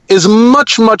improvement is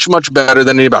much, much, much better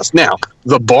than anybody else. Now,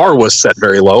 the bar was set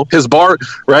very low. His bar,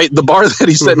 right? The bar that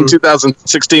he set in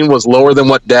 2016 was lower than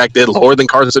what Dak did, lower than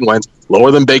Carson Wentz,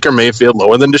 lower than Baker Mayfield,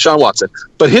 lower than Deshaun Watson.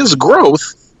 But his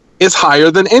growth is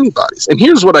higher than anybody's. And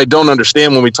here's what I don't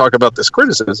understand when we talk about this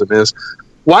criticism is,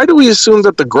 why do we assume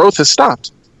that the growth has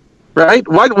stopped? Right?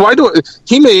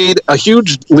 He made a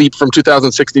huge leap from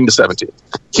 2016 to 17.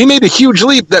 He made a huge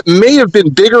leap that may have been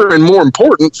bigger and more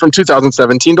important from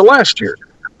 2017 to last year.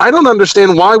 I don't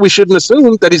understand why we shouldn't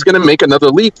assume that he's going to make another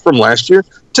leap from last year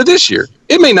to this year.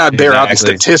 It may not bear out in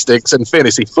statistics and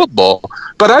fantasy football,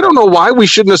 but I don't know why we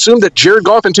shouldn't assume that Jared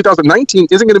Goff in 2019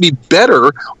 isn't going to be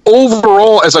better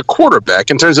overall as a quarterback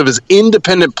in terms of his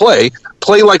independent play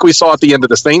like we saw at the end of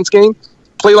the Saints game,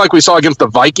 play like we saw against the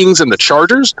Vikings and the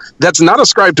Chargers. That's not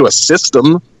ascribed to a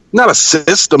system, not a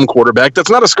system quarterback. That's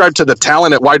not ascribed to the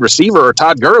talent at wide receiver or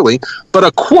Todd Gurley, but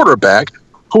a quarterback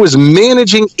who is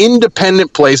managing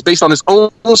independent plays based on his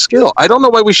own skill. I don't know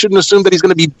why we shouldn't assume that he's going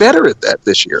to be better at that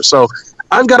this year. So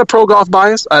I've got a pro Goff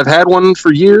bias. I've had one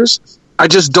for years. I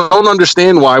just don't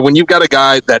understand why, when you've got a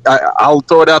guy that, I'll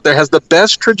throw it out there, has the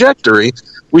best trajectory,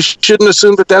 we shouldn't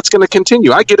assume that that's going to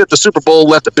continue. I get it, the Super Bowl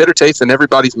left a bitter taste in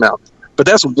everybody's mouth. But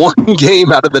that's one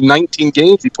game out of the 19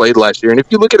 games he played last year. And if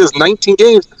you look at his 19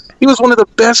 games, he was one of the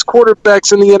best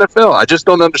quarterbacks in the NFL. I just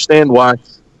don't understand why.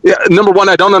 Yeah, number one,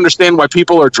 I don't understand why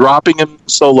people are dropping him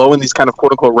so low in these kind of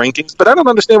quote-unquote rankings, but I don't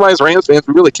understand why as Rams fans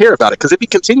we really care about it, because if he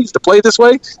continues to play this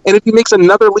way, and if he makes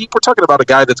another leap, we're talking about a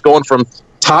guy that's going from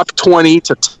top 20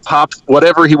 to top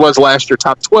whatever he was last year,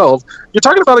 top 12. You're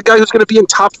talking about a guy who's going to be in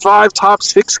top 5, top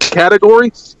 6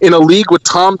 category in a league with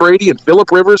Tom Brady and Phillip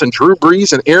Rivers and Drew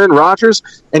Brees and Aaron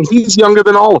Rodgers, and he's younger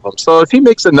than all of them. So if he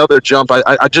makes another jump,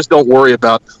 I just don't worry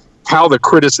about how the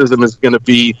criticism is going to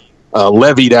be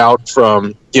levied out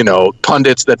from,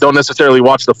 pundits that don't necessarily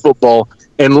watch the football.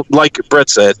 And like Brett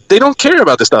said, they don't care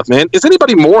about this stuff, man. Is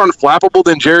anybody more unflappable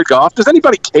than Jared Goff? Does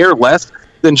anybody care less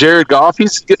than Jared Goff?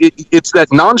 It's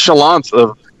that nonchalance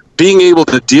of being able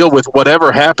to deal with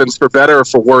whatever happens, for better or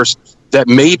for worse, that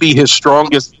may be his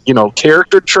strongest,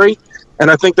 character trait.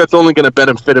 And I think that's only going to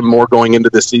benefit him more going into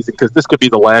this season, because this could be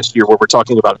the last year where we're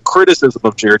talking about criticism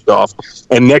of Jared Goff,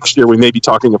 and next year we may be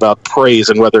talking about praise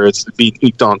and whether it's being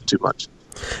heaped on too much.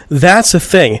 That's the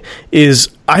thing, is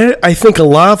I think a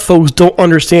lot of folks don't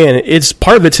understand. It's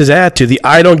part of it's his attitude, the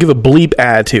I don't give a bleep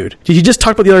attitude. He just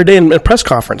talked about the other day in a press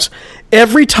conference.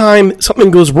 Every time something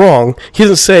goes wrong, he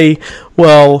doesn't say,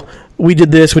 well, we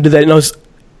did this, we did that. No,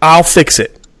 I'll fix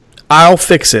it.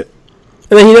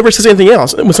 And then he never says anything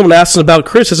else. When someone asks him about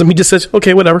criticism, he just says,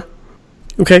 okay, whatever.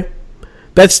 Okay.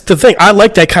 That's the thing. I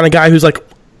like that kind of guy who's like,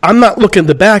 I'm not looking at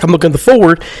the back, I'm looking at the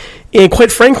forward. And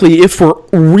quite frankly, if we're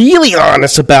really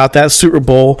honest about that Super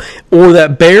Bowl or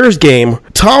that Bears game,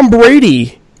 Tom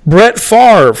Brady, Brett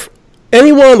Favre,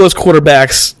 any one of those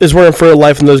quarterbacks is running for their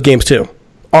life in those games too.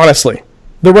 Honestly.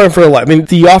 They're running for their life. I mean,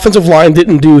 the offensive line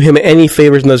didn't do him any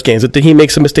favors in those games. Did he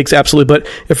make some mistakes? Absolutely. But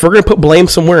if we're going to put blame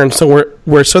somewhere and somewhere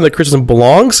where some of the criticism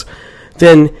belongs,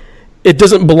 then it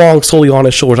doesn't belong solely on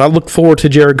his shoulders. I look forward to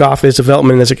Jared Goff and his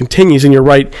development as it continues. And you're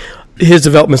right, his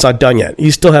development's not done yet.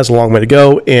 He still has a long way to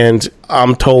go, and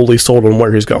I'm totally sold on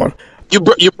where he's going. You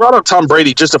brought up Tom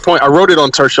Brady. Just a point. I wrote it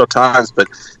on Turf Show Times, but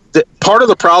part of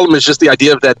the problem is just the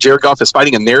idea of that Jared Goff is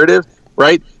fighting a narrative.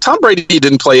 Right? Tom Brady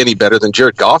didn't play any better than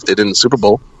Jared Goff did in the Super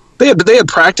Bowl. They had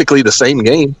practically the same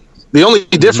game. The only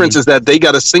difference is that they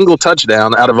got a single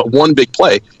touchdown out of one big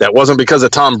play. That wasn't because of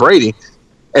Tom Brady,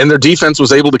 and their defense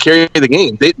was able to carry the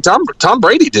game. Tom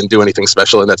Brady didn't do anything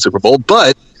special in that Super Bowl,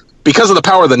 but because of the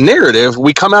power of the narrative,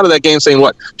 we come out of that game saying,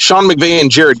 what? Sean McVay and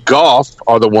Jared Goff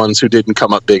are the ones who didn't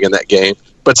come up big in that game,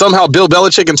 but somehow Bill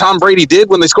Belichick and Tom Brady did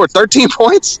when they scored 13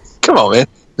 points? Come on, man.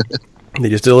 They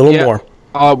just did a little more.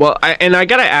 Well, I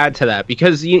got to add to that,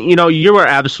 because you were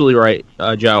absolutely right,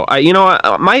 Joe.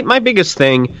 My biggest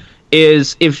thing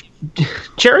is if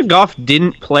Jared Goff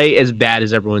didn't play as bad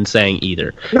as everyone's saying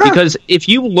either. Yeah. Because if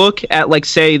you look at, like,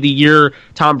 say, the year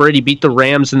Tom Brady beat the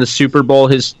Rams in the Super Bowl,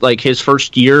 his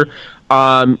first year, he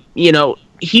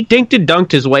dinked and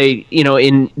dunked his way,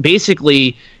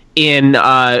 in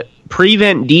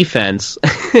prevent defense,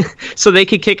 so they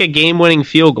could kick a game-winning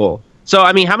field goal. So,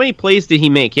 I mean, how many plays did he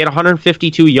make? He had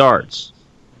 152 yards.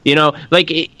 How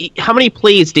many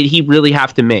plays did he really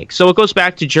have to make? So it goes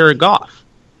back to Jared Goff.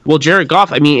 Well, Jared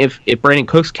Goff, I mean, if Brandon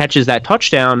Cooks catches that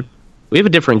touchdown, we have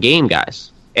a different game,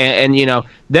 guys. And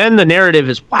then the narrative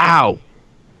is, wow,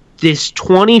 this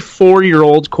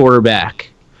 24-year-old quarterback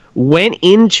went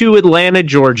into Atlanta,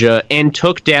 Georgia, and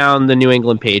took down the New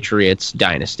England Patriots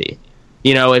dynasty.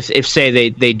 If say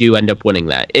they do end up winning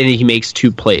that, and he makes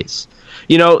 2 plays.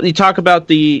 You know, you talk about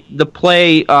the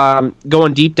play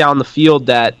going deep down the field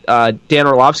that Dan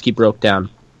Orlovsky broke down.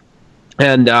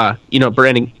 And,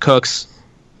 Brandon Cooks,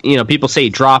 people say he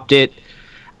dropped it.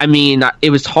 I mean,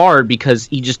 it was hard because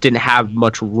he just didn't have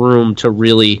much room to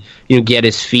really, get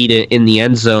his feet in the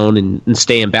end zone and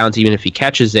stay in bounds even if he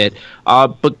catches it.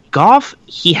 But Goff,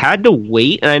 he had to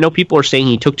wait, and I know people are saying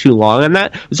he took too long on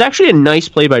that. It was actually a nice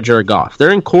play by Jared Goff.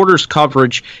 They're in quarters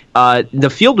coverage.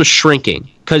 The field was shrinking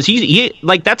because he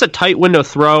that's a tight window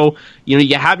throw.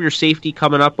 You have your safety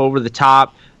coming up over the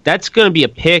top. That's going to be a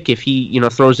pick if he,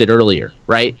 throws it earlier,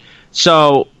 right?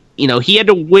 So, he had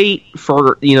to wait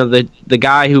for, the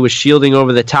guy who was shielding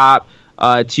over the top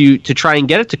to try and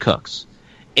get it to Cooks.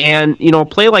 And, a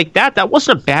play like that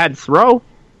wasn't a bad throw.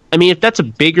 I mean, if that's a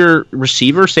bigger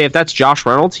receiver, say if that's Josh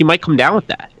Reynolds, he might come down with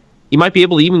that. He might be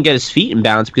able to even get his feet in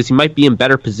bounds because he might be in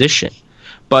better position.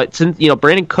 But since,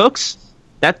 Brandon Cooks,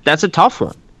 that's a tough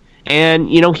one. And,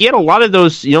 he had a lot of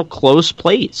those, close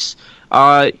plays.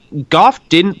 Goff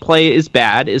didn't play as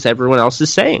bad as everyone else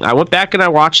is saying. I went back and I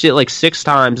watched it like 6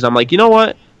 times, and I'm like, you know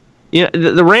what?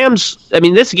 The Rams, I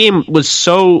mean, this game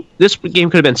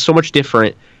could have been so much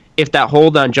different if that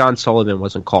hold on John Sullivan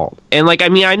wasn't called. And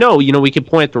I know, we can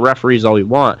point at the referees all we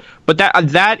want, but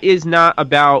that is not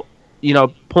about,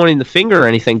 pointing the finger or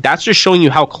anything. That's just showing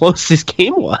you how close this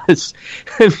game was.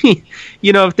 I mean,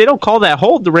 if they don't call that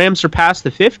hold, the Rams are past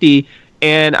the 50,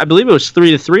 and I believe it was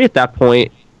 3-3 at that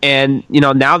point. And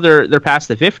now they're past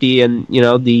the 50, and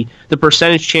the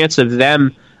percentage chance of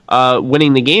them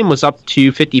winning the game was up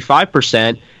to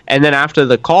 55%, and then after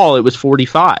the call it was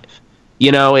 45.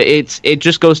 It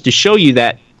just goes to show you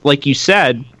that, like you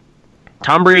said,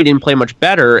 Tom Brady didn't play much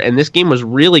better, and this game was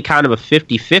really kind of a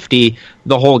 50-50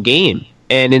 the whole game.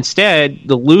 And instead,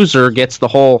 the loser gets the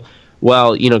whole.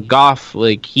 Well, Goff,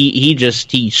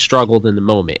 he struggled in the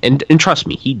moment, and trust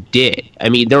me, he did. I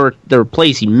mean, there were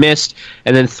plays he missed,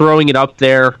 and then throwing it up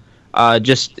there,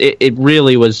 it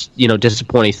really was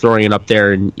disappointing throwing it up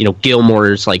there, and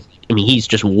Gilmore's he's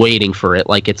just waiting for it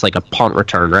like it's like a punt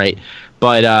return, right?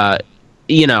 But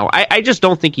I just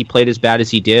don't think he played as bad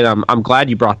as he did. I'm glad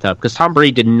you brought that up because Tom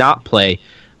Brady did not play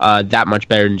that much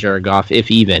better than Jared Goff, if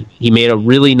even. He made a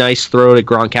really nice throw to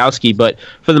Gronkowski, but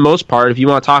for the most part, if you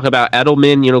want to talk about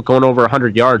Edelman, going over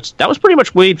 100 yards, that was pretty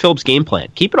much Wade Phillips' game plan.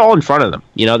 Keep it all in front of them.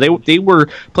 They were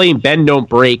playing bend, don't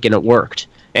break, and it worked.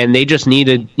 And they just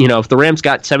needed, if the Rams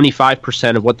got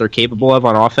 75% of what they're capable of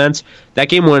on offense, that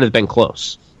game wouldn't have been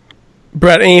close.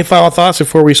 Brett, any final thoughts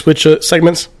before we switch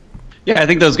segments? Yeah, I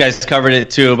think those guys covered it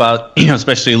too about,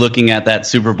 especially looking at that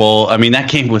Super Bowl. I mean,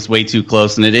 that game was way too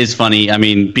close, and it is funny. I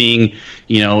mean, being,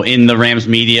 in the Rams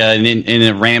media and in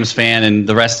a Rams fan, and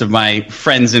the rest of my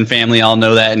friends and family all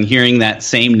know that, and hearing that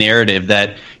same narrative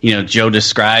that, Joe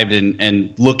described,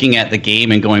 and looking at the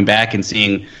game and going back and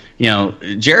seeing,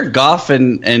 Jared Goff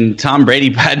and Tom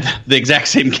Brady had the exact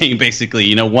same game,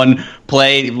 basically. One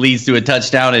play leads to a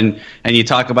touchdown, and you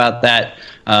talk about that,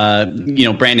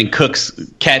 Brandon Cooks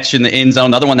catch in the end zone,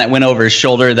 another one that went over his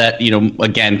shoulder that,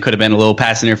 again, could have been a little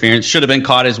pass interference, should have been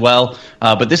caught as well.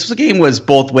 But this game was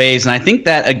both ways. And I think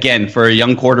that, again, for a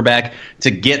young quarterback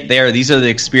to get there, these are the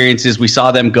experiences. We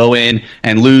saw them go in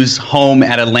and lose home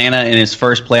at Atlanta in his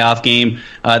first playoff game.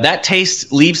 That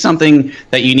taste leaves something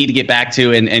that you need to get back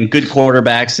to, and good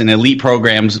quarterbacks and elite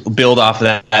programs build off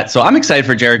of that. So I'm excited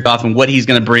for Jared Goff and what he's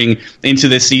going to bring into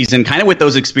this season, kind of with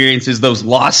those experiences, those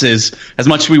losses. As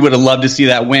much as we would have loved to see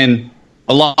that win,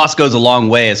 a loss goes a long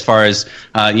way as far as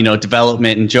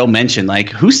development. And Joe mentioned,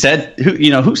 who said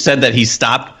that he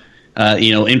stopped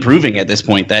improving at this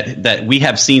point, that we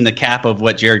have seen the cap of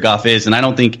what Jared Goff is. And I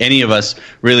don't think any of us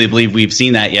really believe we've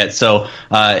seen that yet. So,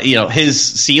 his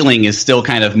ceiling is still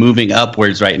kind of moving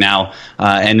upwards right now.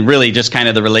 And really just kind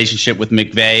of the relationship with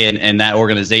McVay and that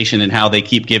organization and how they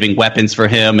keep giving weapons for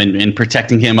him and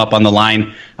protecting him up on the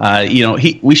line.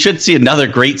 We should see another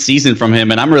great season from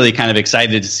him. And I'm really kind of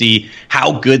excited to see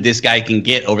how good this guy can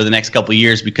get over the next couple of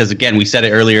years, because again, we said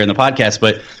it earlier in the podcast,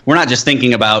 but we're not just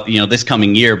thinking about, this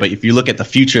coming year, but if you look at the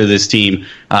future of this team,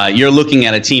 you're looking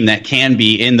at a team that can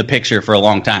be in the picture for a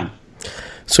long time.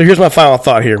 So here's my final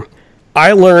thought here.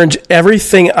 I learned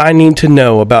everything I need to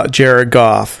know about Jared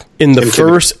Goff in the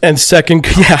first and second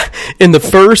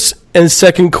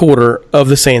quarter of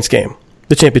the Saints game,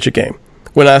 the championship game,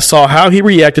 when I saw how he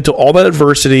reacted to all that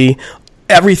adversity,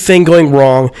 everything going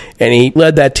wrong, and he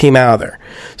led that team out of there.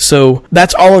 So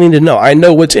that's all I need to know. I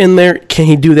know what's in there. Can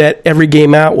he do that every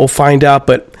game out? We'll find out,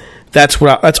 but that's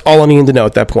all I need to know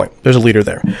at that point. There's a leader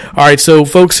there. All right, so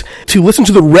folks, to listen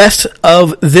to the rest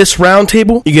of this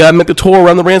roundtable, you got to make the tour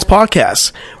around the Rams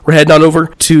podcast. We're heading on over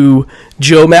to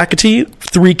Joe McAtee,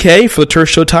 3K for the Turf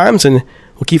Show Times, and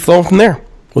we'll keep flowing from there.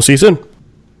 We'll see you soon.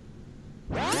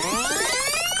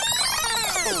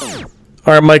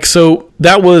 All right, Mike, so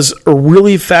that was a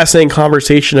really fascinating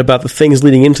conversation about the things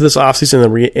leading into this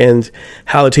offseason and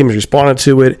how the team has responded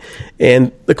to it.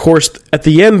 And, of course, at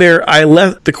the end there, I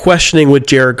left the questioning with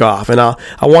Jared Goff. And I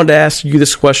wanted to ask you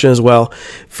this question as well.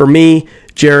 For me,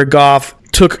 Jared Goff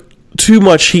took too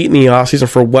much heat in the offseason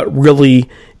for what really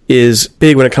is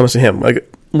big when it comes to him. Like,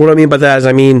 what I mean by that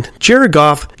is, Jared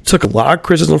Goff took a lot of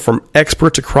criticism from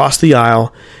experts across the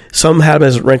aisle. Some had him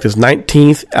as ranked as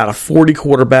 19th out of 40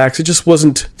 quarterbacks. It just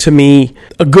wasn't, to me,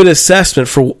 a good assessment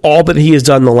for all that he has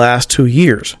done in the last 2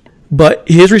 years. But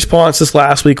his response this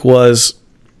last week was,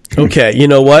 okay, you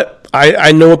know what?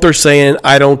 I know what they're saying.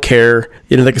 I don't care.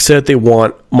 They can say what they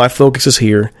want. My focus is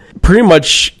here. Pretty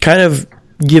much kind of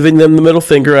giving them the middle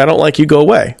finger. I don't like you. Go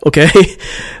away. Okay?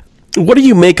 What do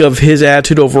you make of his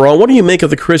attitude overall? What do you make of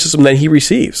the criticism that he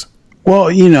receives? Well,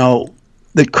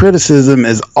 the criticism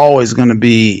is always going to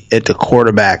be at the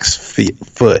quarterback's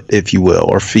foot, if you will,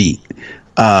 or feet.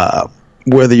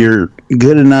 Whether you're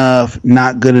good enough,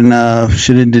 not good enough,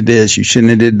 should have did this, you shouldn't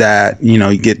have did that.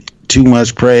 You get too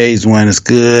much praise when it's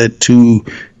good, too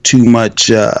much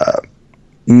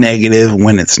negative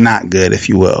when it's not good, if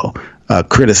you will,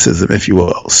 criticism, if you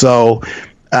will. So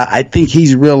I think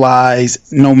he's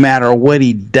realized no matter what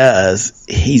he does,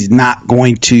 he's not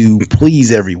going to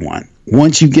please everyone.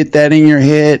 Once you get that in your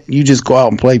head, you just go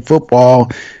out and play football,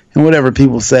 and whatever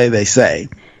people say, they say.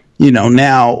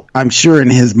 Now, I'm sure in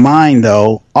his mind,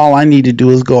 though, all I need to do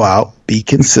is go out, be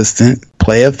consistent,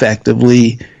 play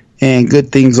effectively, and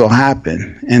good things will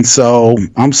happen. And so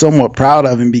I'm somewhat proud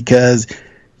of him because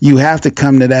you have to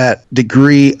come to that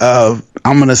degree of,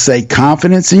 I'm going to say,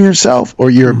 confidence in yourself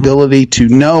or your ability to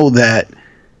know that,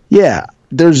 yeah,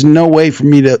 there's no way for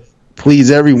me to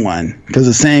please everyone, because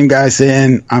the same guy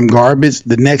saying I'm garbage,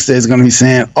 the next day is going to be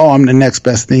saying, oh, I'm the next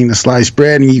best thing to sliced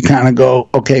bread. And you kind of go,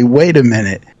 okay, wait a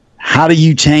minute. How do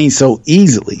you change so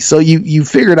easily? So you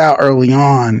figured out early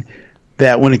on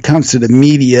that when it comes to the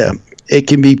media, it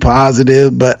can be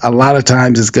positive, but a lot of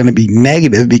times it's going to be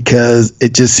negative because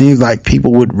it just seems like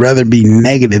people would rather be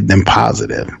negative than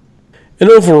positive. And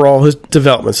overall, his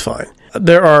development's fine.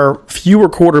 There are fewer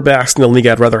quarterbacks in the league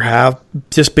I'd rather have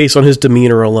just based on his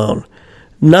demeanor alone.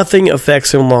 Nothing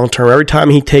affects him long term. Every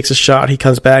time he takes a shot, he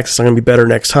comes back, it's going to be better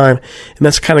next time. And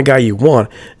that's the kind of guy you want.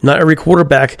 Not every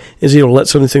quarterback is able to let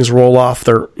some of these things roll off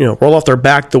their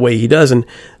back the way he does. And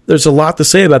there's a lot to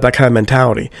say about that kind of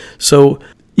mentality. So,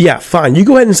 yeah, fine. You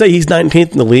go ahead and say he's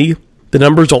 19th in the league. The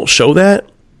numbers don't show that.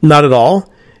 Not at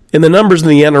all. And the numbers in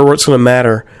the end are what's going to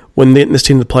matter when they get this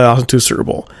team to the playoffs and to the Super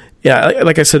Bowl. Yeah,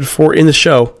 like I said before in the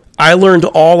show, I learned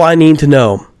all I need to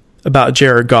know about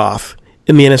Jared Goff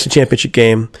in the NFC Championship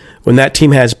game when that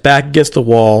team has back against the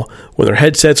wall, when their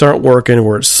headsets aren't working,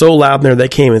 where it's so loud in there they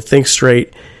can't even think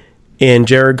straight, and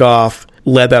Jared Goff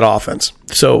led that offense.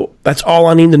 So that's all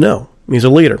I need to know. He's a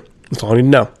leader. That's all I need to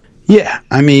know. Yeah,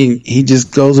 he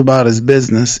just goes about his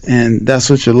business, and that's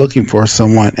what you're looking for,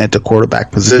 someone at the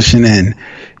quarterback position. And,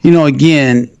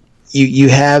 again, you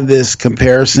have this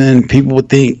comparison. People would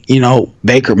think,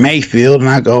 Baker Mayfield, and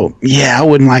I go, yeah, I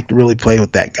wouldn't like to really play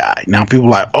with that guy. Now people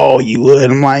are like, oh, you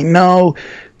would. I'm like, no,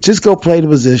 just go play the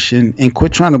position and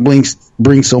quit trying to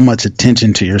bring so much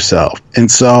attention to yourself.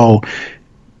 And so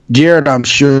Jared, I'm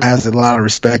sure, has a lot of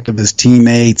respect of his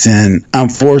teammates, and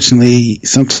unfortunately,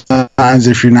 sometimes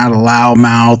if you're not a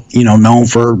loudmouth, known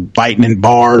for biting in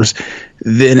bars,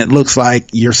 then it looks like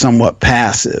you're somewhat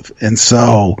passive. And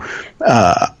so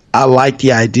I like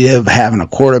the idea of having a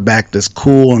quarterback that's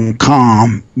cool and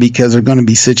calm, because there are going to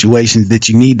be situations that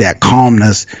you need that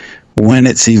calmness when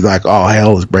it seems like all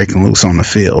hell is breaking loose on the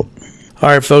field. All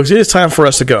right, folks, it is time for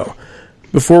us to go.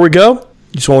 Before we go,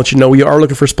 just want to let you know we are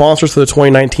looking for sponsors for the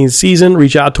 2019 season.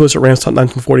 Reach out to us at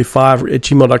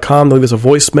ramstalk1945@gmail.com. Leave us a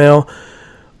voicemail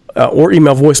or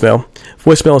email voicemail.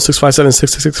 Voicemail is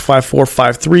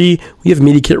 657-666-5453. We have a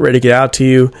media kit ready to get out to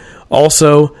you.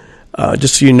 Also,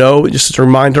 just so you know, just a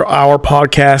reminder, our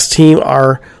podcast team,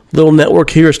 our little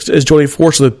network here is joining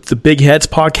forces with the Big Heads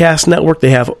Podcast Network. They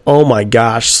have, oh my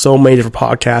gosh, so many different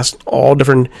podcasts, all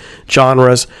different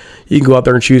genres you can go out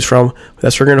there and choose from.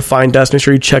 That's where you're going to find us. Make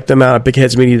sure you check them out at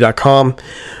bigheadsmedia.com.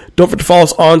 Don't forget to follow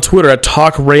us on Twitter at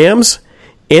TalkRams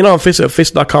and on Facebook at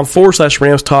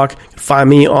facebook.com/RamsTalk. You can find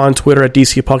me on Twitter at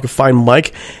DCPuck. You can find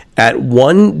Mike at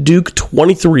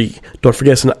OneDuke23. Don't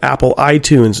forget us on Apple,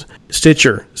 iTunes,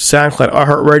 Stitcher, SoundCloud,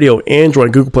 iHeartRadio,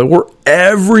 Android, Google Play. We're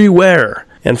everywhere.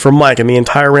 And for Mike and the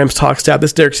entire Rams Talk staff,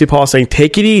 this is Derek C. Paul saying,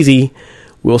 take it easy.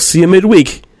 We'll see you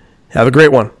midweek. Have a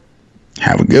great one.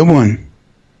 Have a good one.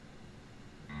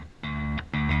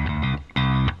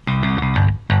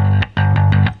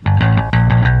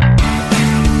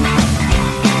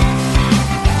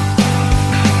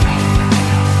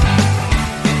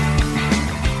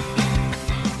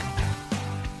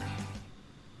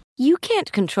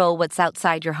 can't control what's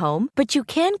outside your home, but you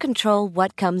can control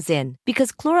what comes in.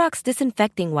 Because Clorox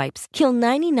disinfecting wipes kill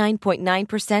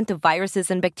 99.9% of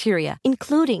viruses and bacteria,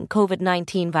 including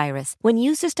COVID-19 virus, when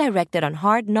used as directed on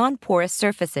hard, non-porous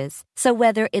surfaces. So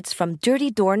whether it's from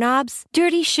dirty doorknobs,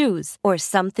 dirty shoes, or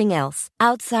something else,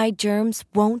 outside germs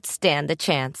won't stand a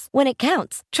chance. When it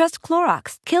counts, trust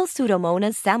Clorox. Kill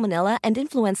Pseudomonas, Salmonella, and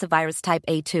influenza virus type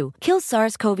A2. Kill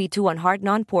SARS-CoV-2 on hard,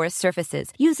 non-porous surfaces.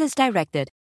 Use as directed.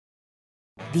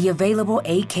 The available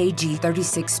AKG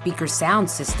 36 speaker sound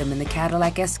system in the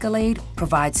Cadillac Escalade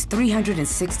provides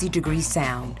 360-degree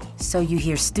sound, so you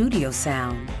hear studio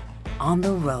sound on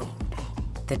the road.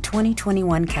 The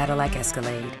 2021 Cadillac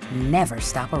Escalade. Never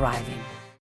stop arriving.